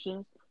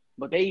solutions,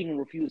 but they even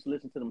refuse to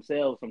listen to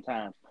themselves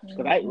sometimes.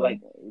 Because I Mm-hmm.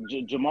 like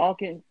Jamal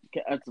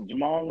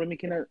and Remy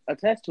can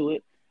attest to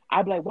it.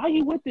 I'd be like, "Why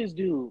you with this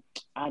dude?"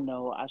 I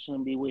know I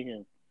shouldn't be with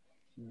him.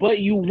 But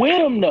you with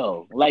them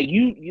though, like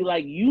you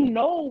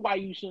know why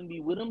you shouldn't be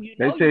with them. You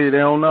They know tell you you they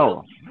shouldn't be don't with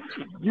them, know.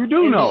 You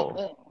do and then know.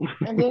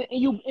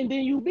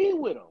 you be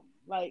with them.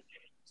 Like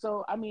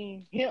so, I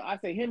mean,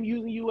 him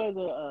using you as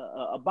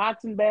a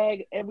boxing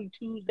bag every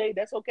Tuesday.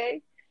 That's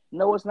okay.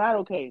 No, it's not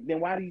okay. Then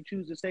why do you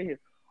choose to stay here?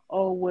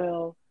 Oh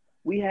well,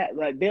 we had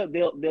like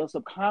they'll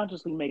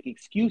subconsciously make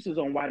excuses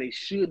on why they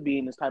should be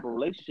in this type of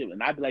relationship,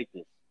 and I'd be like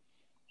this.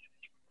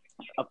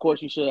 Of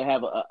course, you should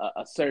have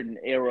a certain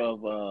era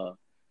of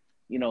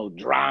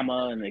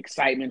drama and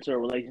excitement to a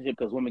relationship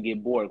because women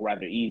get bored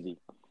rather easy.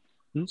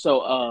 Hmm?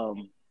 So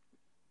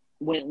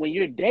when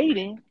you're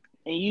dating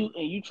and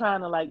you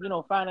trying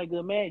to find a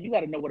good man, you got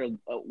to know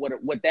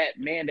what that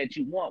man that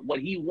you want, what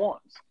he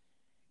wants.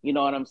 You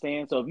know what I'm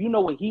saying? So if you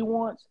know what he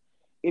wants,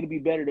 it'd be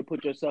better to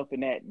put yourself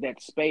in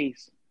that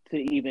space to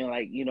even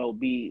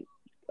be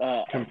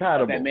that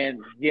Compatible. man,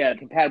 yeah,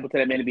 compatible to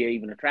that man to be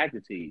even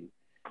attracted to you.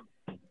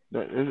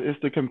 It's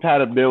the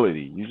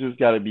compatibility. You just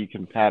got to be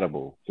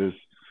compatible.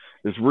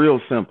 It's real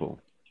simple.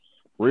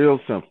 Real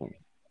simple.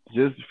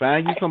 Just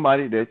find you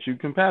somebody that you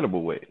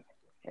compatible with.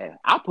 Yeah,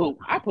 I put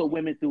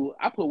women through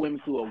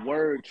a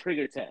word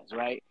trigger test,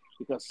 right?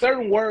 Because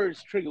certain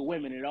words trigger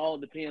women. It all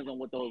depends on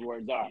what those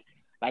words are.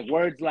 Like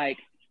words like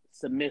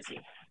submissive.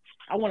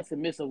 I want a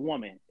submissive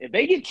woman. If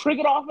they get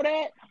triggered off of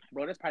that,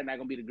 bro, that's probably not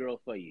gonna be the girl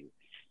for you.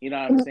 You know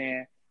what I'm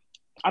saying?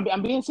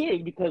 I'm being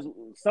serious because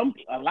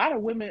a lot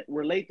of women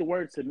relate the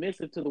word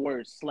submissive to the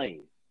word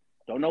slave.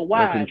 Don't know Or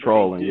why, but they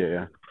controlling, do.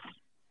 yeah.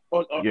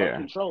 Or Yeah.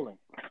 controlling.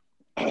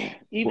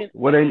 Even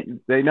Well,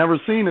 they never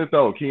seen it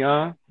though,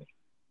 Keon.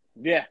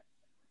 yeah.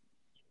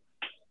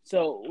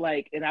 So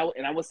like, and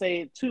I would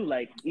say it too,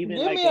 like even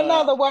Give like me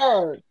another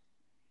word.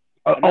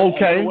 another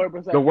Okay. word The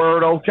besides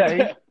word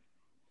okay.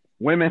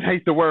 Women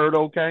hate the word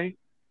okay.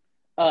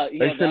 They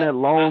yeah send that that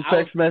long I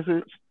was text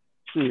message.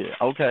 Yeah,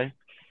 okay.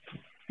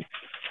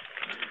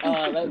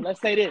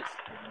 let's say this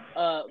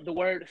the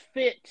word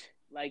fit,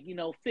 like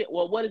fit.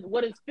 Well,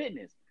 what is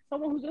fitness?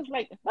 Someone who's just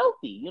like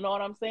healthy, you know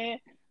what I'm saying?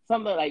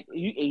 Something like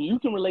you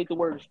can relate the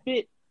word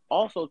fit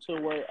also to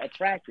the word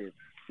attractive,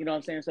 you know what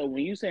I'm saying? So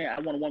when you say I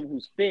want a woman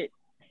who's fit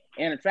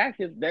and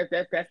attractive, that's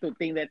the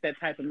thing that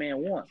type of man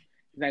wants.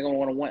 He's not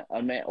going to want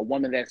a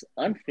woman that's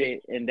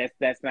unfit, and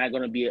that's not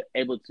going to be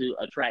able to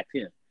attract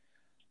him.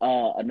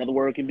 Another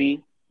word can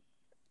be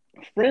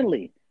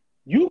friendly.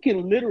 You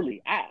can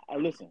literally, I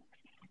listen.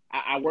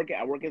 I work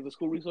as a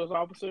school resource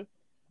officer.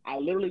 I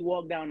literally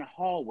walk down the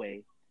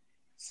hallway.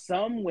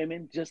 Some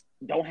women just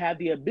don't have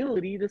the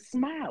ability to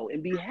smile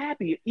and be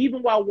happy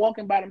even while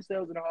walking by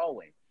themselves in the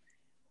hallway.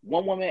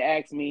 One woman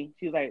asked me,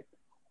 she's like,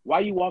 "Why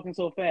are you walking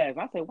so fast?"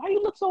 I said, "Why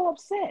you look so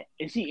upset?"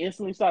 And she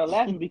instantly started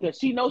laughing because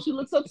she knows she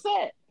looks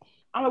upset.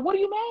 I'm like, "What are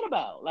you mad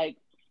about? Like,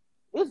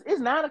 it's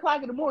 9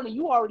 o'clock in the morning.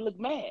 You already look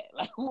mad.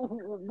 Like,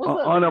 what's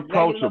up? Did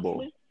I get enough Unapproachable.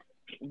 sleep?"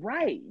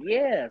 Right?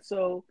 Yeah.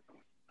 So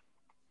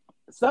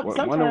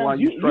Wonder why sometimes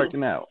you you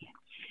striking out.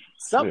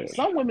 some Yeah.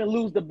 some women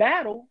lose the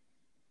battle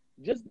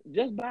just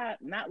by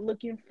not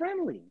looking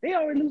friendly. They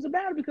already lose the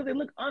battle because they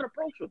look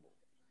unapproachable.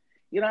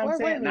 You know what I'm Where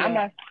saying? Wendy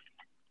at?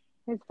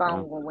 His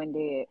Uh, phone went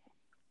dead.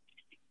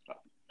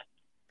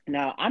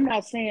 Now I'm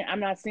not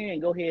saying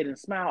go ahead and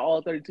smile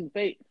all 32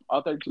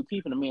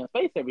 teeth in a man's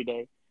face every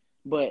day,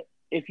 but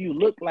if you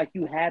look like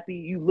you happy,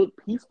 you look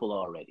peaceful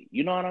already.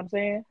 You know what I'm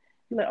saying?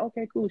 You're like,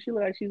 okay, cool. She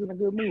look like she's in a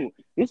good mood.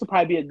 This will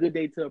probably be a good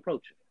day to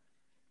approach her.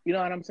 You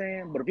know what I'm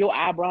saying? But if your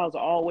eyebrows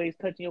are always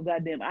touching your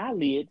goddamn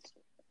eyelids,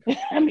 I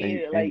and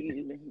mean, like,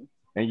 and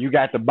and you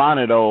got the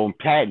bonnet on,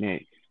 patting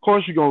it. Of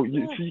course you gonna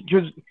yeah. see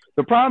because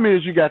the problem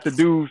is you got the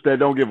dudes that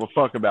don't give a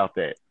fuck about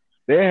that.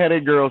 They had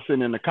a girl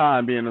sitting in the car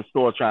and be in the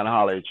store trying to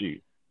holler at you.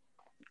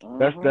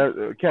 That's Uh-huh.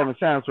 that. Kevin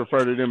Samuels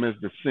referred to them as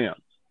the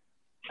simps.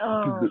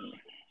 Um,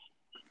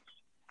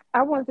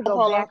 I wanted to go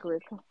Hold on.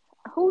 backwards.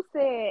 Who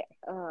said?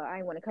 I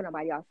didn't want to cut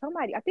nobody off.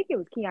 Somebody, I think it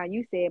was Keon.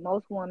 You said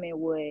most women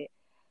would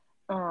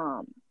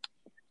um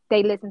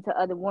they listen to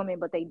other women,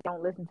 but they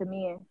don't listen to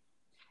men.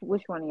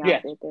 Which one of y'all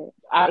Yes, said that?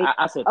 I, It,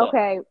 I I said that.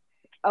 okay,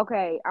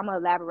 okay. I'm gonna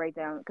elaborate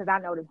down because I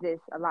noticed this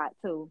a lot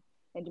too.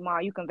 And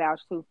Jamal, you can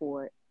vouch too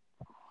for it.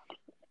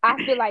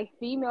 I feel like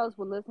females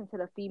will listen to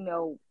the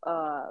female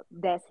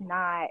that's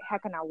not, how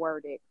can I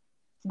word it?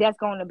 That's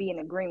going to be in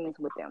agreements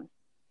with them.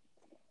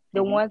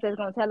 The Hmm. ones that's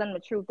going to tell them the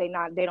truth, they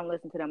don't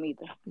listen to them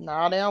either.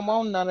 No, they don't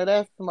want none of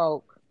that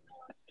smoke.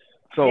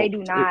 They So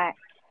do not.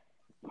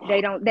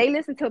 They don't. They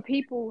listen to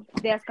people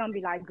that's gonna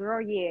be like,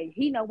 "Girl, yeah,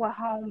 he know what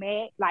home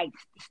at," like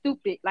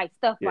stupid, like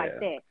stuff like yeah,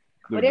 that.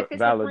 But the if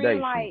it's a friend,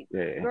 validation. like,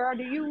 Yeah, "Girl,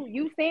 do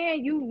you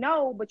saying you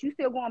know, but you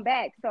still going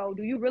back? So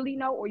do you really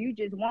know, or you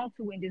just want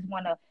to and just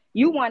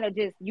you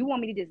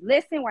want me to just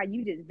listen while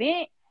you just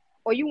vent,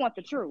 or you want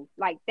the truth?"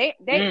 Like they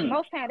Mm.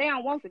 most times they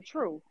don't want the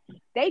truth.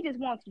 They just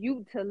want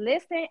you to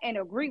listen and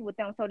agree with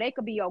them, so they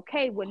could be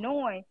okay with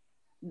knowing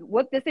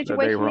what the that they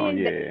situation wrong.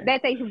 is, Yeah,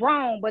 that they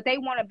wrong, but they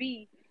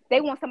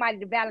want somebody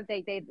to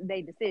validate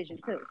their decision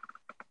too.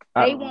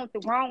 I, They Uh-huh. want the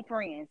wrong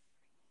friends.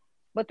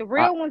 But the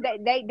I, real ones,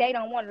 they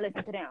don't want to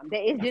listen to them.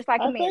 It's just like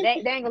a I man.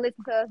 think They ain't gonna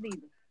listen to us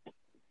either.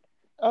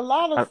 A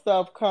lot of I,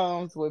 stuff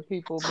comes with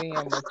people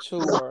being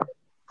mature,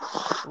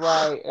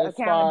 right?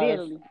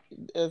 Accountability.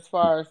 As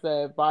far as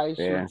the advice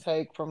you yeah,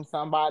 take from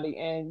somebody,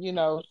 and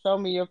show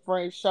me your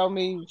friends, show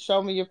me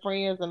your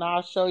friends, and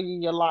I'll show you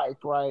your life,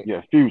 right?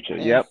 yeah, future.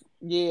 And Yep.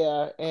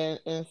 yeah,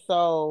 and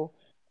so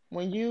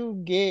when you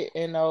get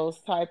in those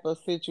type of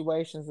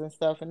situations and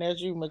stuff, and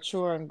as you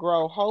mature and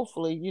grow,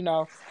 hopefully,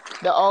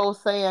 the old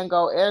saying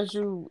go, as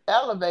you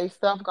elevate,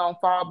 stuff gonna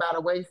fall by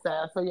the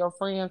wayside. So your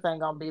friends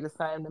ain't gonna be the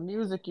same. The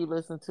music you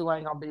listen to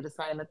ain't gonna be the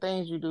same. The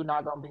things you do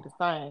not gonna be the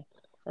same.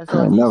 And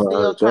so I if you never still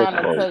heard that trying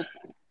to quote. take,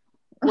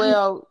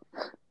 well,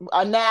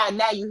 now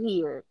you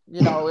hear it.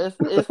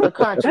 It's the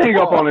country Hang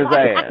up on quote. his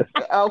ass.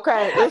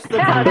 Okay, it's the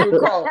country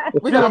quote.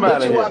 We're Get gonna him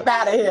out get of you here. up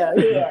out of here.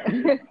 Yeah.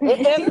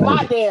 It's I my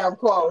just, damn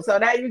quote. So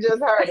now you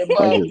just heard it.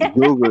 I just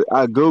Googled.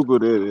 I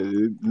Googled it.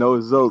 And no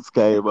results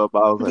came up.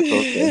 I was like,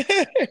 okay.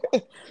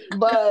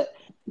 But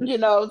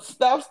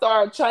stuff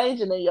started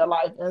changing in your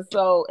life. And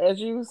so as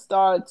you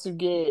start to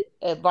get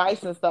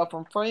advice and stuff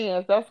from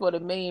friends, that's what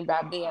it means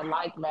by being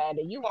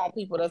like-minded. You want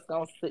people that's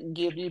gonna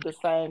give you the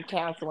same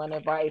counsel and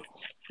advice.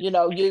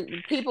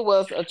 You people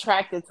was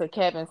attracted to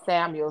Kevin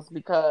Samuels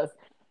because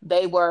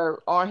they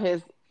were on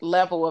his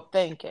level of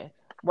thinking,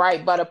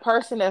 right? But a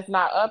person that's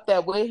not up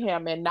there with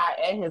him and not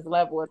at his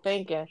level of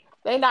thinking,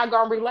 they not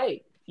gonna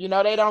relate. They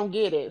don't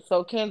get it.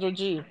 So Kendra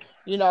G,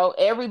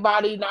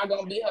 everybody not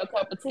gonna be her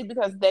cup of tea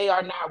because they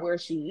are not where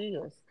she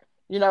is.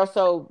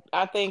 So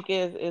I think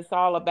it's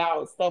all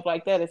about stuff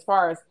like that as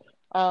far as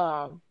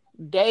um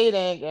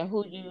dating and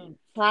who you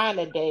trying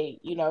to date.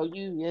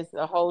 It's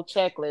a whole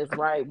checklist,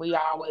 right? We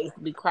always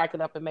be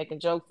cracking up and making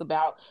jokes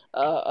about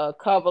a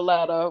cover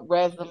letter,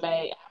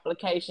 resume,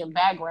 application,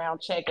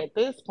 background check at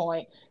this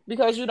point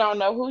because you don't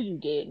know who you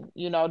getting.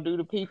 Do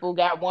the people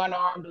got one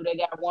arm? Do they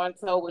got one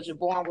toe? Was you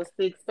born with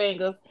six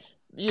fingers?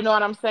 You know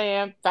what I'm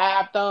saying?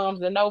 Five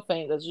thumbs and no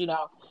fingers.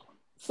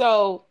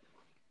 So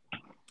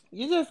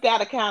you just got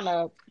to kind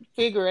of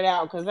figure it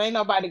out because ain't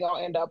nobody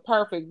going to end up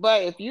perfect.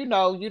 But if you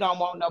don't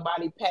want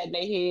nobody patting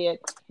their head,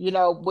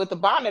 with the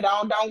bonnet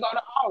on, don't go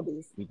to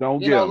Aldi's, Just don't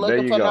get him. There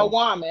looking you for no go.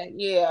 woman.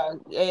 Yeah.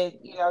 And,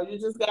 you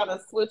just got to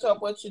switch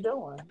up what you're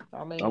doing. I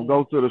Don't mean,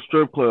 go to the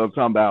strip club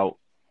talking about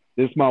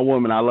this my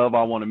woman I love,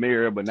 I want to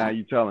marry her, but now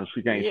you telling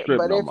she can't yeah, strip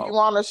but no if you more.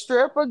 want a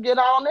stripper, get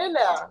on in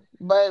there.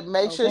 But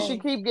make sure she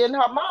Okay. keep getting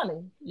her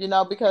money,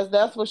 because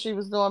that's what she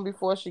was doing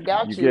before she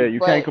got you. You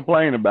can't But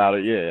complain about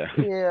it, yeah.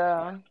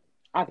 yeah.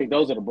 I think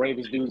those are the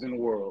bravest dudes in the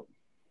world.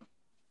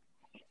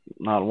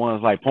 Not the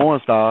ones like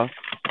porn stars.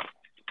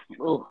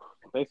 Ooh,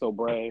 they so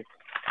brave.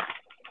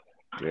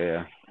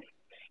 Yeah.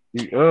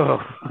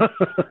 Ugh.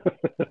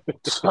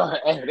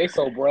 Hey, they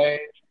so brave.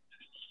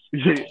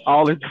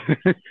 all it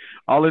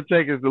all it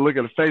takes is to look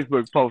at a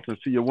Facebook post and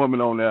see a woman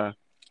on there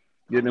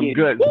getting them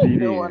Getting guts beat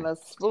Doing in. a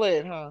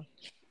split, huh?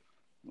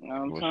 You know what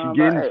I'm Well, she talking about?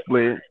 getting Hey,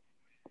 split.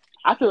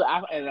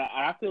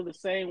 I feel the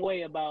same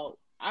way about.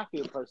 I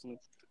feel personally.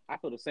 I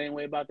feel the same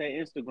way about that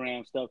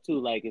Instagram stuff too.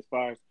 Like as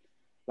far as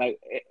like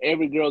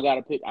every girl got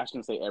a pic. I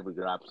shouldn't say every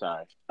girl. I'm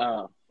sorry.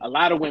 A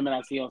lot of women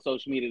I see on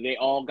social media, they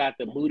all got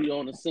the booty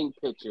on the sink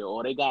picture,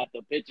 or they got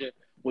the picture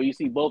where you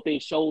see both their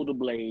shoulder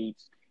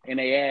blades and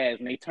their ass,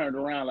 and they turned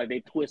around like they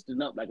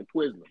twisting up like a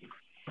Twizzler,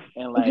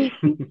 and like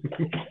you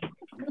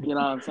know what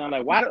I'm saying?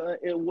 Like why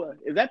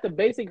is that the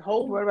basic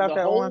whole What about the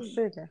that orange whole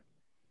chicken?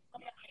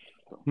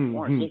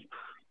 orange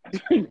Hmm.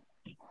 chicken?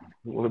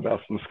 What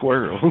about some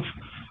squirrels?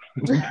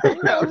 You know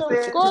what I'm No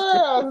saying?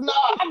 squirrels. No,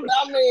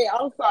 I mean,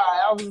 I'm sorry.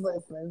 I was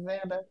listening,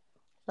 Xander.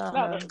 No, no,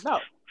 Uh-huh. no.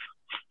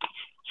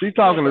 She's Yeah,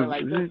 talking but to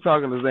like she's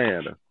talking to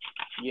Xander.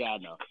 yeah, I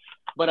know.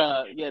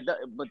 But yeah,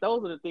 but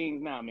those are the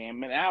things now, man.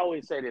 Man, I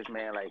always say this,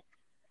 man. Like,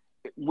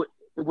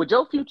 would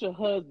your future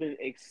husband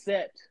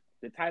accept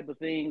the type of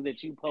things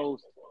that you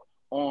post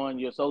on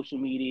your social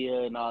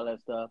media and all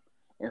that stuff?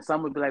 And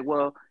some would be like,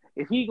 well,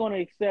 if he gonna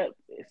accept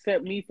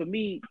me for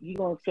me, he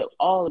gonna accept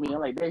all of me. I'm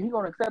like, damn, he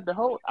gonna accept the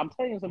whole. I'm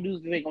telling you, some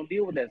dudes ain't gonna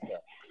deal with that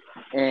stuff.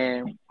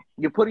 And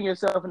you're putting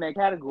yourself in that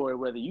category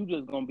whether you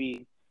just gonna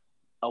be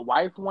a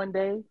wife one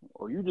day,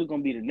 or you just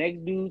gonna be the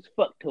next dude's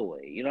fuck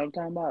toy. You know what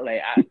I'm talking about?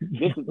 Like,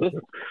 this is this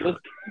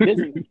this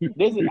is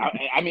this is.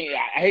 I mean,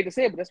 I hate to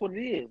say it, but that's what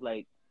it is.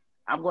 Like,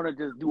 I'm gonna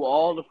just do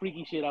all the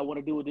freaky shit I want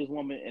to do with this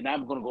woman, and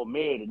I'm gonna go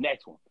marry the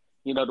next one.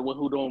 You know, the one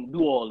who don't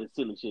do all this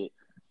silly shit.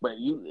 But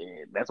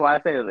that's why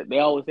I say that. They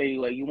always say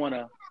like you want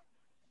a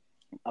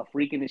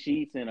freak in the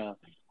sheets and a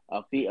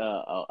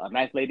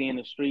nice lady in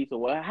the streets, or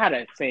what? How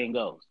that saying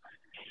goes.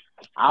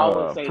 I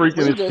always say this. Freak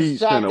in We the just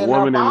sheets and a jacking up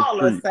woman in the all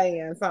the street.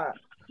 sayings, huh?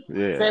 Say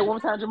it Yeah. one more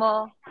time,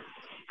 Jamal.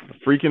 A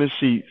freak in the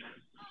sheets,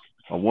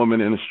 a woman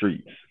in the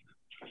streets.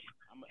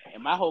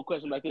 And my whole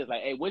question like this,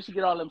 like, hey, where'd she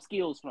get all them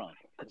skills from?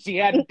 Because she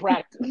had to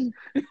practice. You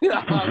know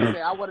what I'm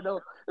saying? I want to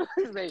know.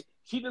 Like,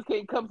 she just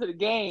can't come to the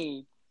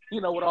game,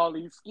 with all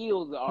these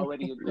skills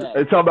already intact.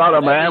 They talk about So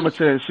I'm an that means,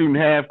 amateur and shooting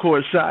half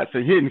court shots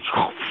and hitting.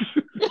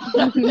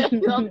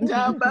 you know what I'm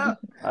talking about?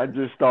 I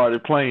just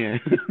started playing.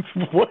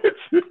 What?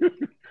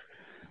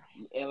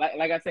 And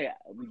like I said,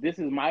 this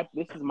is my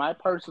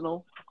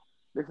personal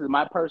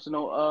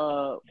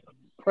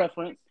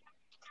preference.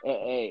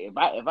 If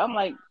I'm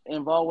like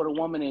involved with a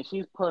woman and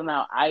she's pulling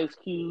out ice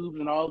cubes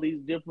and all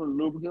these different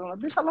lubricants, I'm like,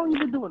 bitch, how long you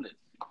been doing this?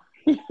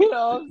 You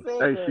know what I'm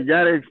saying? Hey, she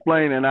gotta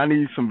explain, and I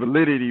need some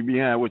validity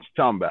behind what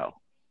you're talking about.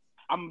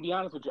 I'm gonna be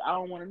honest with you, I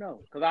don't want to know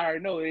because I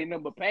already know it ain't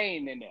nothing but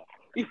pain in there.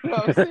 You know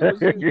what I'm saying?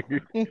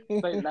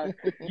 Like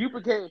you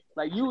became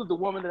like you was the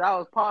woman that I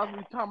was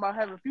possibly talking about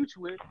having a future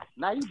with.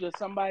 Now you just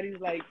somebody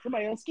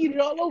else skeeted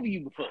all over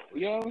you before.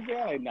 You know what I'm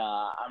saying? Like,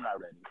 nah, I'm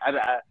not ready.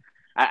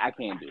 I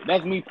can't do it.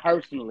 That's me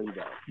personally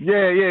though.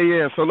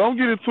 Yeah. So don't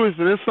get it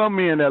twisted. There's some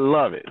men that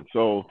love it.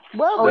 So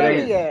Where that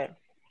Remy ain't. at?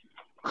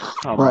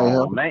 Come Right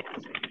here. on, man.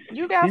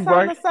 You got He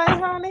right. something to say,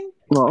 honey?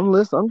 No, I'm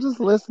listening. I'm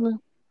just listening.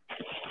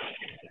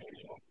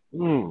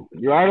 You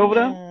right over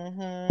there?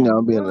 No,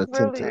 I'm being What's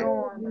really attentive.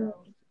 going on?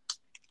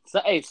 So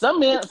hey, some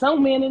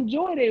men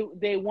enjoy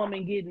their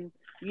woman getting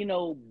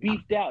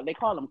beefed out. They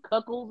call them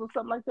cuckles or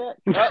something like that.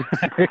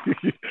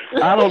 Cucks.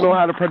 I don't know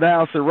how to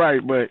pronounce it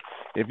right, but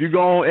if you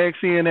go on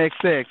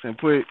XNXX and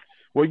go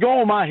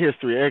on my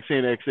history,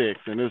 XNXX,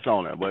 and it's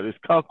on there, but it's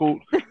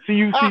cuckold,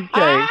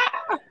 CUCK,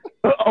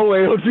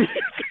 OLD.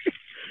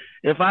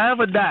 If I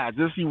ever die,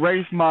 just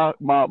erase my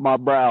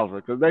browser,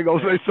 because they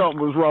going to say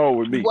something was wrong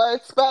with me.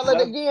 What? Spell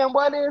it again.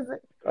 What is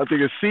it? I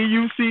think it's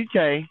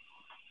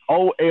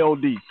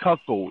CUCKOLD,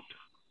 cuckold.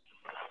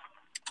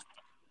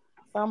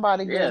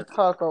 Somebody getting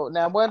cuckold.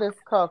 Now, what is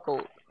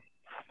cuckold?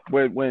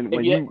 When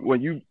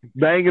you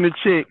banging a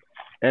chick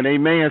and a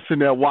man sitting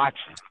there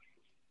watching.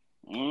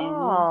 Mm-hmm.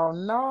 Oh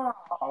no!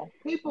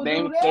 People they,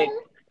 do that.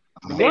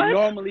 They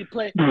normally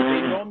play. They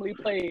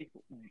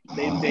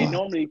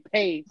normally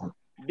pay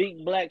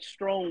big black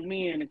strong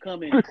men to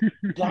come and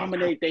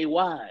dominate their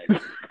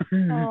wives.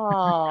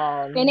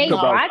 Oh, and they no.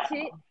 watch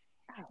it.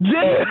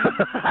 Yeah.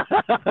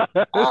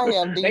 I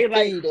am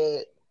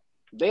defeated.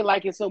 They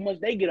like it so much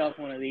they get off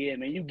on the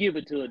end, man. You give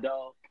it to a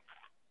dog.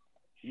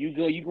 You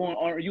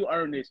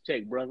earn this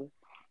check, brother.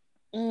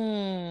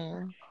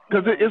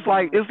 Because it's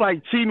like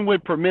cheating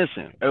with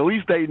permission. At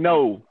least they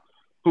know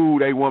who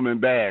they woman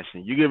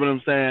bashing. You get what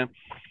I'm saying?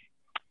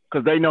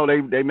 Because they know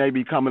they may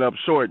be coming up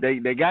short. They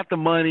got the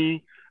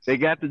money, they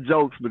got the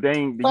jokes, but they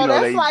ain't. So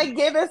that's like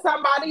giving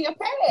somebody a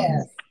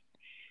pass.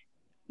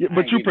 Yeah,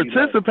 but you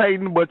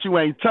participating, but you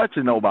ain't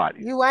touching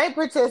nobody. You ain't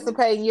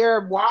participating.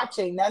 You're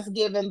watching. That's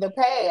giving the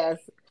pass.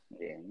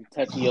 Yeah, you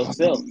touching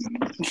yourself.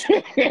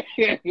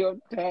 Your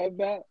time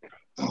back.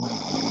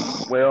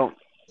 Well,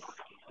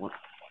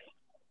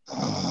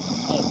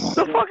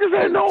 the fuck is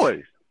that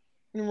noise?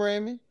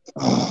 Remy.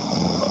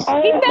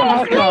 Oh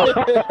my god!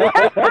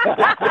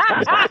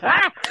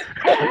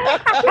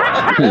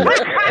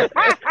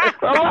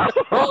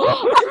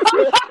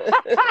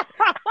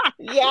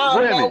 Y'all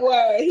Remy, know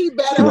what? He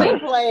better be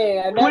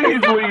playing.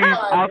 Please leave.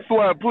 I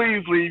swear,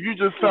 please leave. You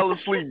just fell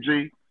asleep,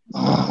 G.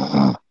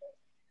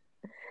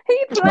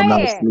 He playing. I'm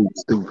not asleep,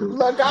 stupid.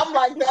 Look, I'm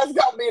like, that's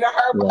gonna be the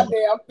hurt my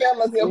damn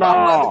feelings if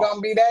I wasn't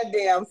gonna be that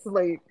damn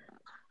sleep.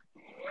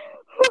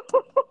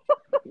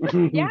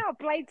 Y'all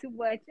play too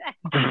much.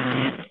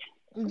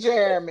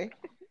 Jeremy.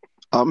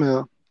 I'm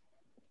here.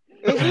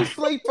 Is you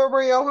sleep for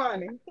real,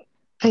 honey?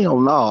 Hell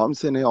no, I'm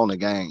sitting here on the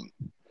game.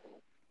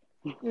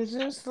 Is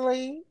you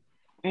sleep?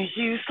 Is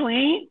you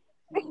sleep?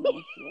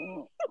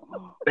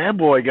 That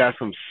boy got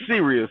some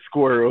serious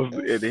squirrels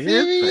in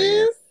his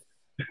pants.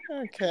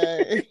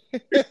 Okay.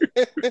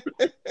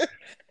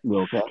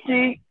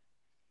 Okay.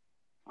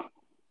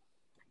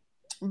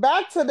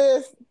 Back to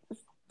this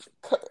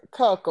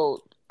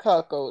cuckold.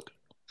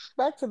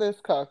 Back to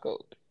this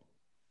cuckold.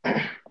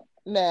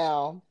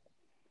 Now,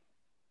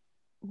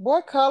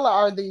 what color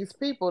are these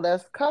people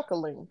that's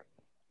cuckolding?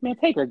 Man,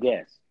 take a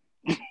guess.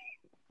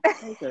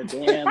 Take a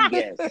damn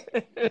guess.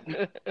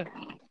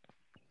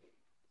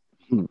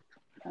 I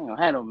don't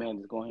have no man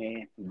that's going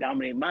ahead and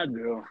dominate my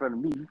girl in front of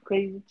me. You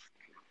crazy?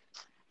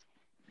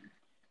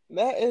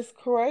 That is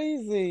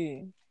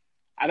crazy.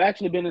 I've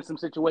actually been in some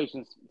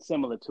situations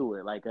similar to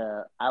it. Like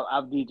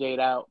I've DJ'd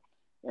out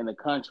in the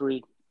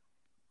country,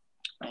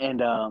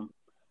 and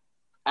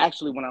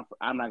actually when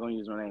I'm not going to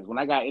use my names. When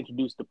I got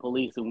introduced to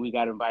police and we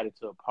got invited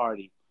to a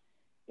party,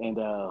 and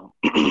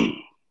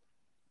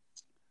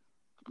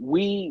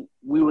we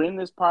were in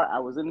this part. I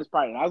was in this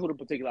party, and I was with a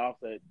particular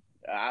officer.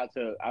 I'll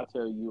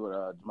tell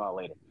you Jamal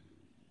later.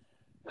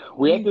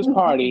 We're at this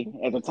party.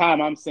 At the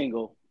time, I'm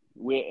single.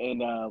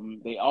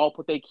 They all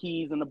put their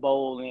keys in the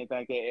bowl and everything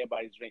like that.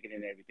 Everybody's drinking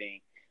and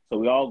everything. So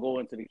we all go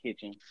into the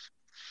kitchen.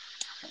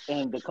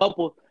 And the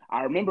couple,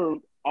 I remember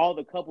all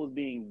the couples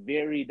being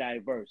very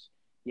diverse.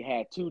 You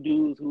had two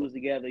dudes who was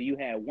together. You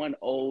had one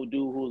old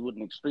dude who was with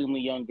an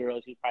extremely young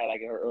girl. She's probably like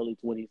in her early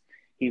 20s.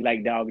 He's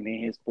like dogging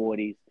in his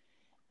 40s.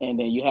 And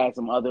then you had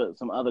some other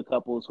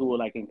couples who were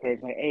like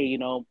encouraging, like, hey,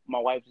 my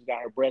wife just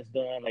got her breasts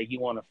done. Like, you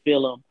want to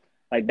feel them?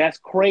 Like, that's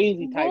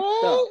crazy type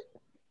stuff.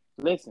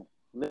 Listen.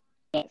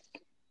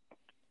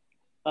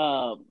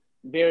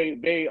 Very,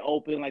 very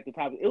open, like the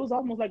type. It was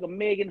almost like a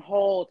Megan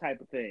Hall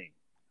type of thing.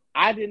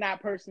 I did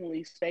not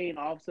personally stay an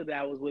officer that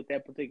I was with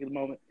that particular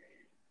moment.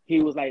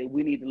 He was like,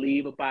 we need to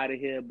leave up out of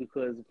here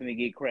because it's going to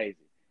get crazy.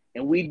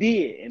 And we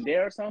did. And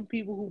there are some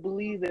people who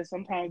believe that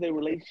sometimes their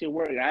relationship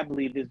work. And I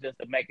believe it's just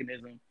a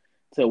mechanism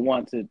to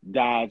want to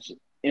dodge So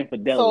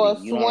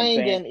infidelity. a You know what I'm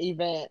saying? swinging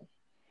event.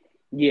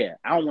 Yeah.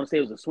 I don't want to say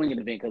it was a swinging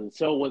event because the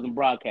show wasn't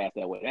broadcast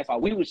that way. That's why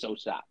we were so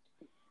shocked.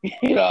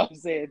 You know what I'm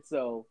saying?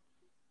 So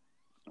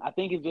I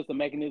think it's just a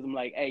mechanism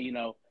like, hey,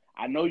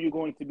 I know you're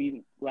going to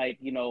be like,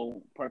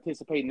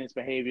 participating in this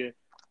behavior.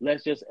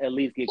 Let's just at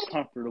least get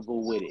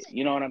comfortable with it.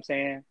 You know what I'm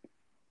saying?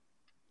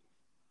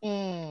 But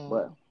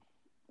Mm.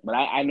 But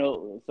I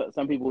know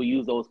some people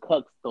use those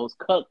cuck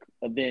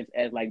events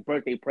as like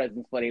birthday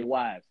presents for their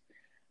wives.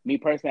 Me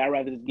personally, I'd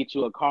rather just get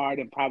you a card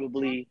and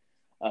probably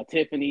a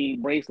Tiffany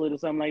bracelet or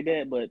something like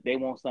that. But they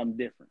want something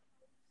different.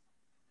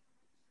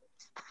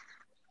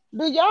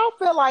 Do y'all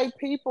feel like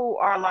people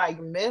are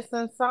like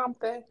missing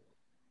something,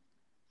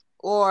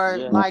 or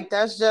Yeah, like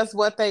that's just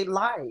what they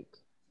like?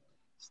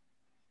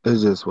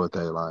 It's just what they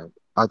like.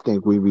 I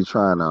think we be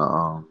trying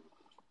to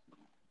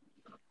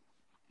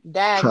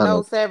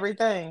Diagnose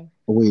everything.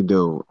 we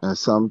do, and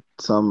some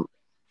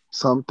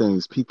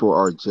things people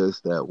are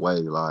just that way.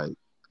 Like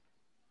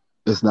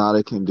it's not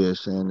a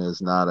condition.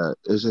 It's not a.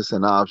 It's just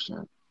an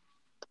option.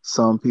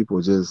 Some people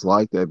just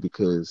like that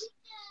because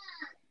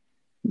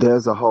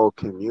there's a whole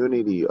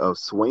community of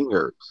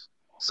swingers.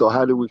 So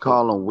how do we true.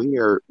 call them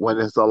weird when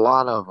there's a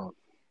lot of them?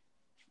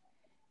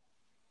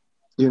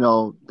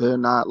 They're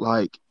not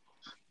like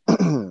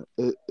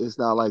it's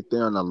not like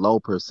they're in a low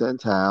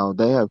percentile.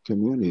 They have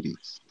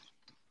communities.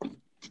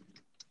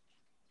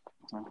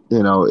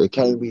 It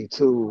can't be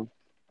too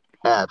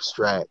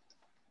abstract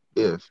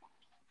if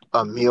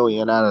a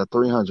million out of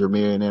 300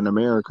 million in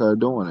America are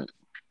doing it.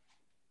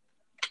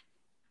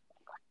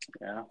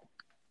 Yeah,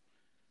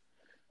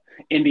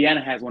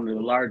 Indiana has one of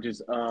the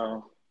largest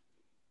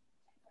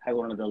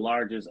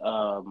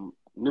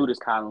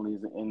nudist colonies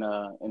in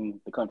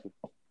the country.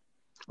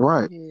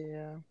 Right.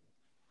 Yeah.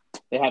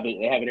 They have it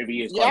every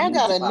year. It's called Y'all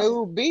got Nudist a Apocalypse.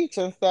 new beach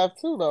and stuff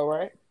too, though,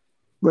 right?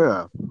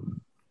 Yeah.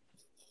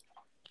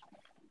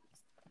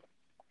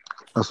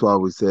 That's why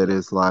we said Yeah.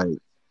 it's like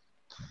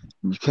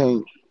you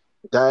can't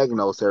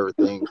diagnose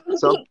everything.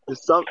 It's a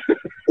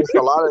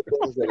lot of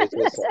things that are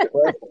just a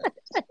preference.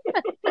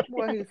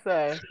 What he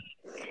say? Look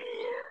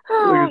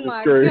Oh at the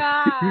my screen.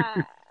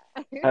 god.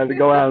 Had to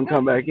go out and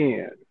come back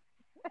in.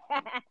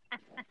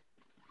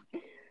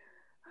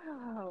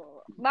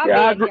 Oh, my Yeah, I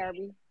bad, agree.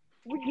 Jeremy.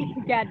 We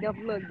got enough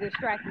look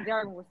distracted.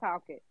 Jeremy was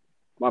talking.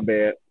 My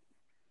bad.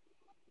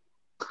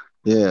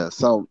 Yeah.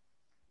 Some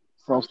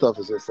stuff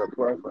is just a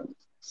preference.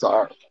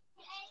 Sorry.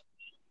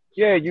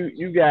 Yeah,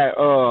 you got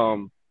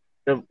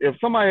if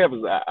somebody has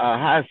a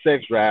high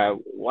sex drive,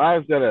 why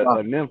is that a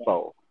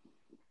nympho?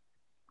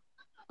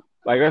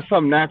 Like that's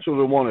something natural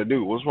to want to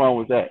do. What's wrong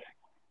with that?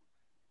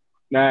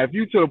 Now, if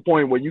you to the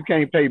point where you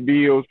can't pay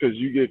bills because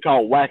you get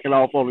caught whacking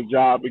off on the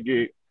job and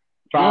get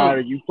fired,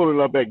 and you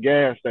pulling up at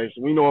gas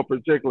station, we know a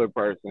particular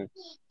person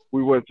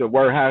we went to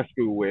Word High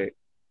School with.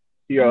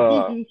 He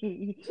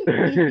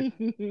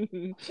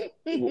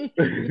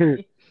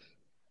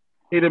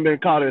he done been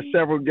caught at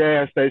several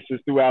gas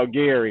stations throughout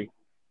Gary,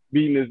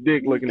 beating his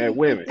dick, looking at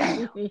women.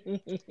 Damn.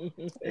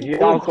 And he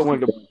also Ooh.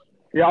 went to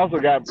he also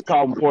got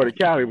caught in Porter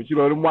County, but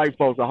them white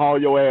folks will haul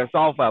your ass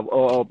off out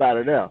of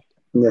there.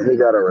 Yeah, he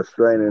got a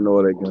restraining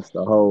order against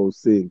the whole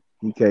city.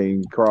 He can't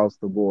even cross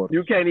the border.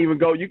 You can't even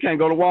go. You can't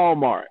go to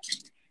Walmart.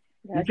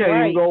 You That's can't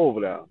even right. go over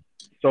there.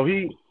 So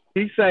he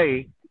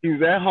say he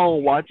was at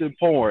home watching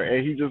porn,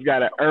 and he just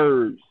got an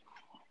urge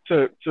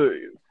to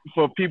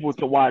for people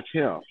to watch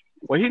him.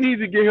 Well, he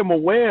needs to get him a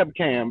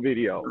webcam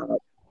video.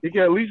 He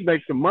can at least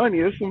make some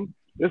money.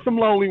 There's some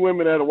lonely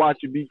women that'll watch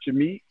you beat your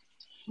meat.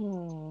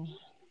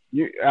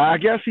 I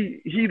guess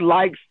he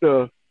likes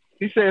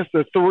he says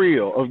the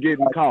thrill of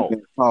getting caught.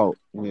 Oh,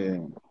 yeah.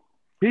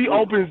 He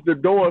opens the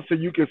door so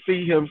you can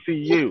see him see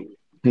you.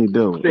 He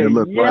do. Say, It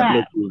look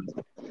yeah.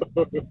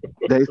 right.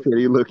 They said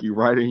he look you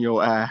right in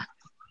your eye.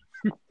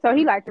 So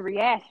he liked the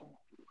reaction.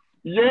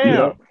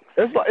 Yeah.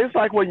 It's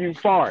like when you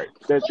fart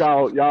that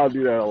y'all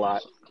do that a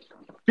lot.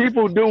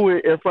 People do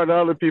it in front of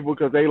other people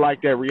because they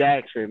like that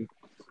reaction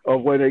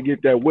of when they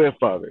get that whiff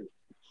of it.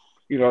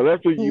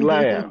 That's what you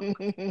laugh.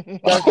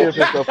 Especially if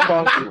it's a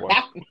funky one.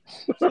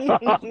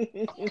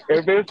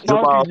 If it's funky,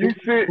 Jamal, you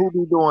sit. who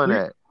be doing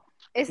that?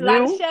 It's a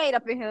lot of You, shade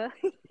up in here.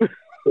 Turn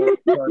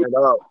it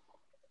up.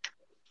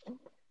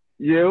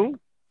 you,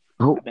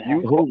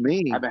 Who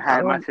me? I've been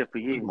hiding my shit for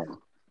years.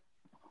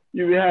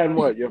 you be having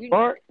what? Your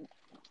fart?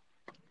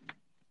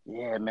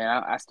 Yeah,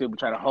 man. I still be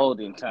trying to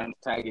hold it and trying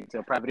to get to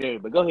a private area.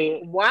 But go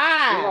ahead.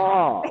 Why?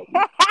 No.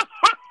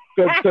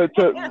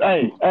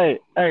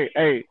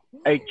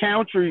 Hey,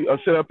 Country will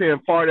sit up here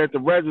and fart at the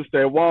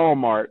register at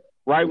Walmart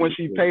right when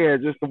she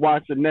paying just to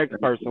watch the next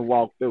person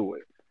walk through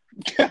it.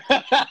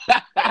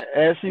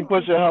 As she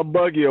pushing her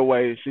buggy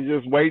away, she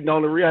just waiting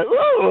on the reaction.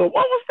 Oh,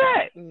 what was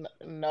that?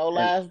 No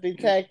lies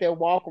detected.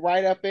 Walk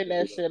right up in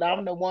that shit.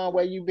 I'm the one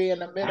where you be in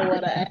the middle of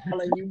the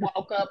aisle and you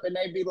walk up and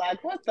they be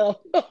like, "What the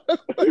fuck?"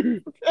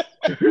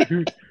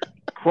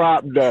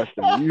 crop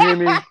dusting. You hear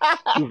me?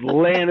 Just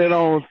laying it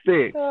on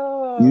thick.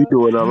 You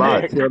do it a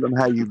lot. Thick. Tell them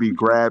how you be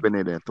grabbing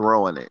it and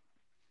throwing it.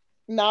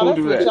 No, Who that's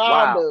do what that? y'all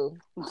Wow.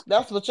 do.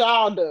 That's what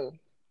y'all do.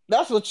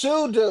 That's what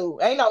you do.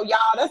 Ain't no y'all.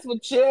 That's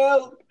what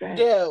you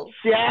do.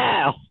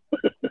 Yeah.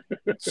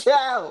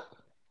 Chill.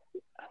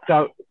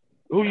 So,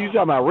 who you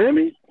talking about?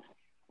 Remy?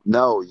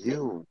 No,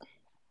 you.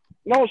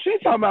 No, she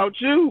talking about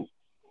you.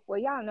 Well,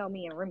 y'all know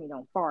me and Remy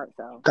don't fart,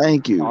 so.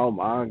 Thank you. Oh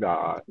my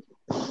God.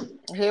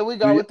 Here we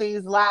go with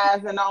these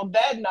lies. And on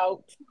that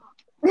note,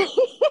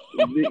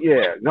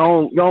 Yeah,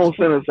 don't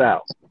send us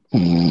out.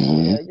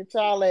 yeah, get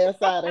y'all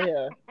ass out of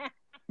here.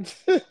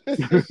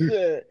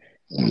 Shit.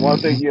 One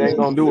thing you ain't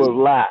gonna do is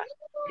lie.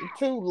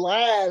 Two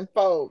lying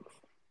folks.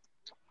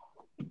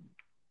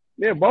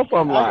 Yeah, both of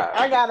them lie.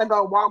 I gotta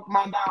go walk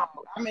my dog.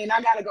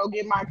 I gotta go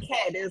get my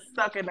cat. It's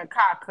stuck in the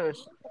car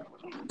cushion.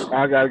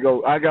 I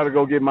gotta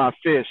go get my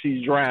fish.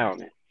 He's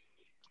drowning.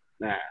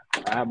 Nah,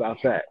 how about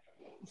that?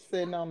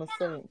 Sitting on the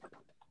sink.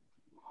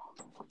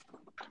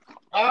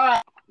 All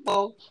right,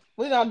 well,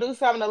 we're gonna do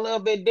something a little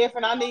bit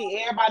different. I need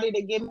everybody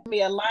to give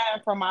me a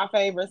line from my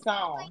favorite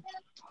song.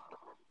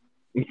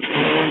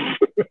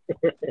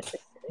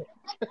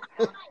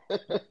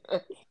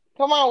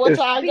 Come on, what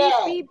y'all Beep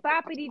got? beep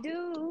boppity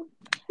doo.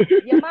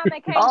 Your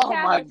mama can't Oh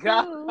tie my her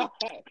God. shoe,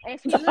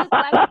 and she looks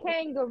like a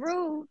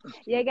kangaroo.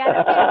 You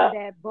gotta fix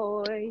that,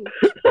 boy.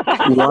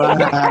 Wow.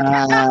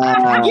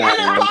 Get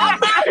it,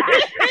 Papa!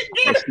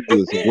 She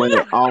just went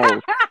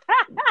off.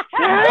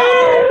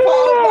 Go,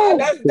 Polo.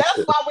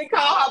 That's why we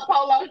call her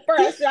Polo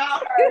Fresh. Y'all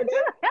heard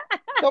it.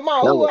 Come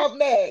on, That who was, up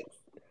next?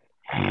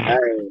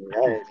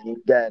 you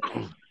got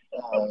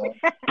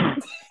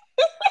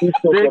you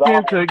took it Sticking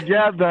off.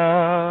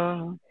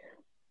 together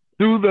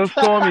through the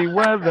stormy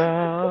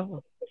weather.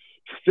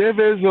 Stiff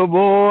as a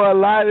boy,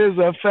 light as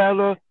a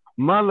feather.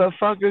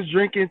 Motherfuckers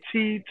drinking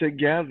tea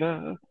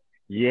together.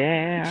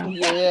 Yeah.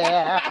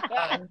 Yeah.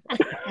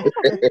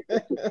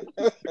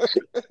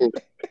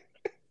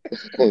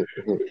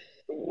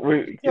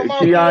 Come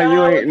on, Keon, you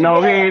Keon, ain't. what you No,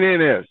 he got? ain't in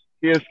this.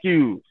 He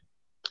excused.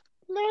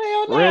 No,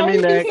 hell no. Remy He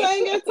be next.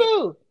 singing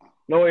too.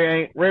 No, he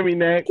ain't. Remy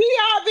next.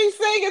 Keon be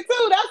singing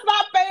too. That's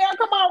not fair.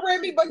 Come on,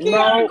 Remy. But Keon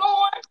No,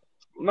 going.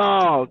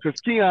 no, because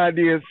Keon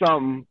did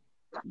something.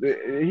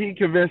 He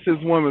convinced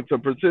his woman to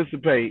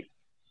participate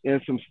in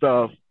some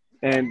stuff,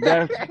 and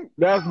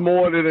that's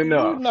more than You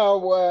enough. know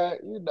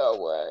what? You know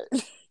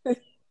what?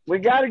 We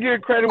got to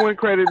give credit when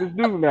credit is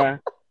due now.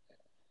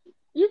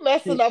 You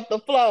messing up the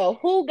flow.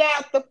 Who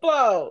got the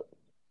flow?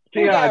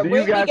 Who Keon, do got you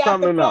Remy got got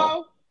something the to know?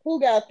 flow? Who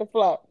got the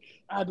flow?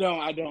 I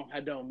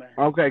don't, man.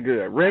 Okay,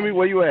 good. Remy,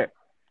 where you at?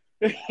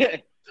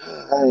 I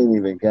ain't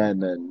even got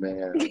nothing,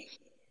 man.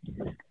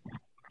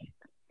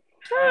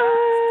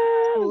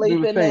 Do the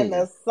Sleeping in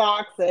the singing.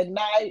 socks at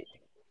night,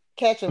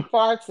 catching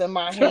farts in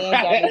my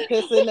hand, got me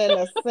pissing in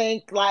the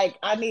sink like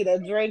I need a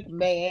drink,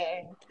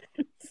 man.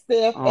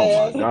 Stiff Oh my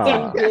ass two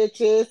God.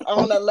 bitches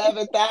on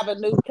 11th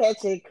Avenue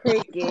catching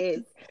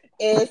crickets.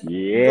 It's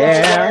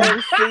Yeah.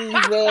 glowworm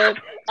season.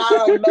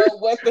 I don't know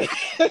what the.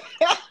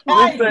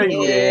 Just say Yeah,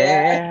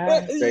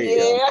 yeah. There you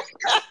go.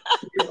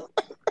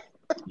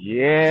 yeah.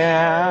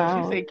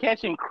 Yeah. She said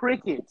catching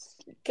crickets.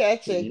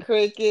 Catching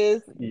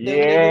crickets. Them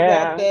niggas out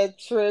Yeah. there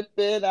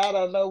tripping. I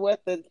don't know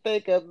what to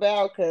think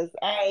about because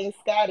I ain't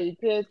Scottie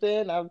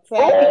Pippen. I'm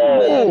tired of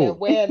winning. Oh.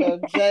 Wearing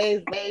them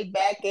J's laid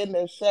back in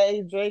the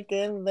shade,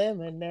 drinking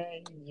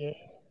lemonade. Yeah.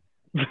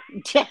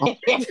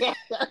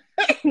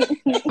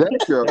 That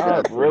girl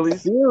God, got some really?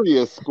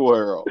 serious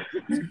squirrel.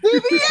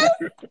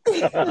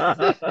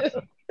 CBS.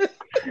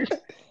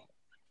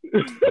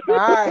 All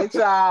right,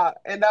 y'all.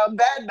 And on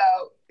that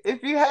note,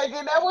 if you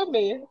hanging out with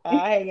me, I'm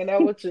hanging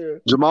out with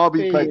you. Jamal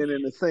be Peace. playing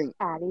in the sink.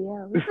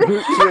 Adios.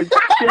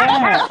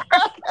 Yeah.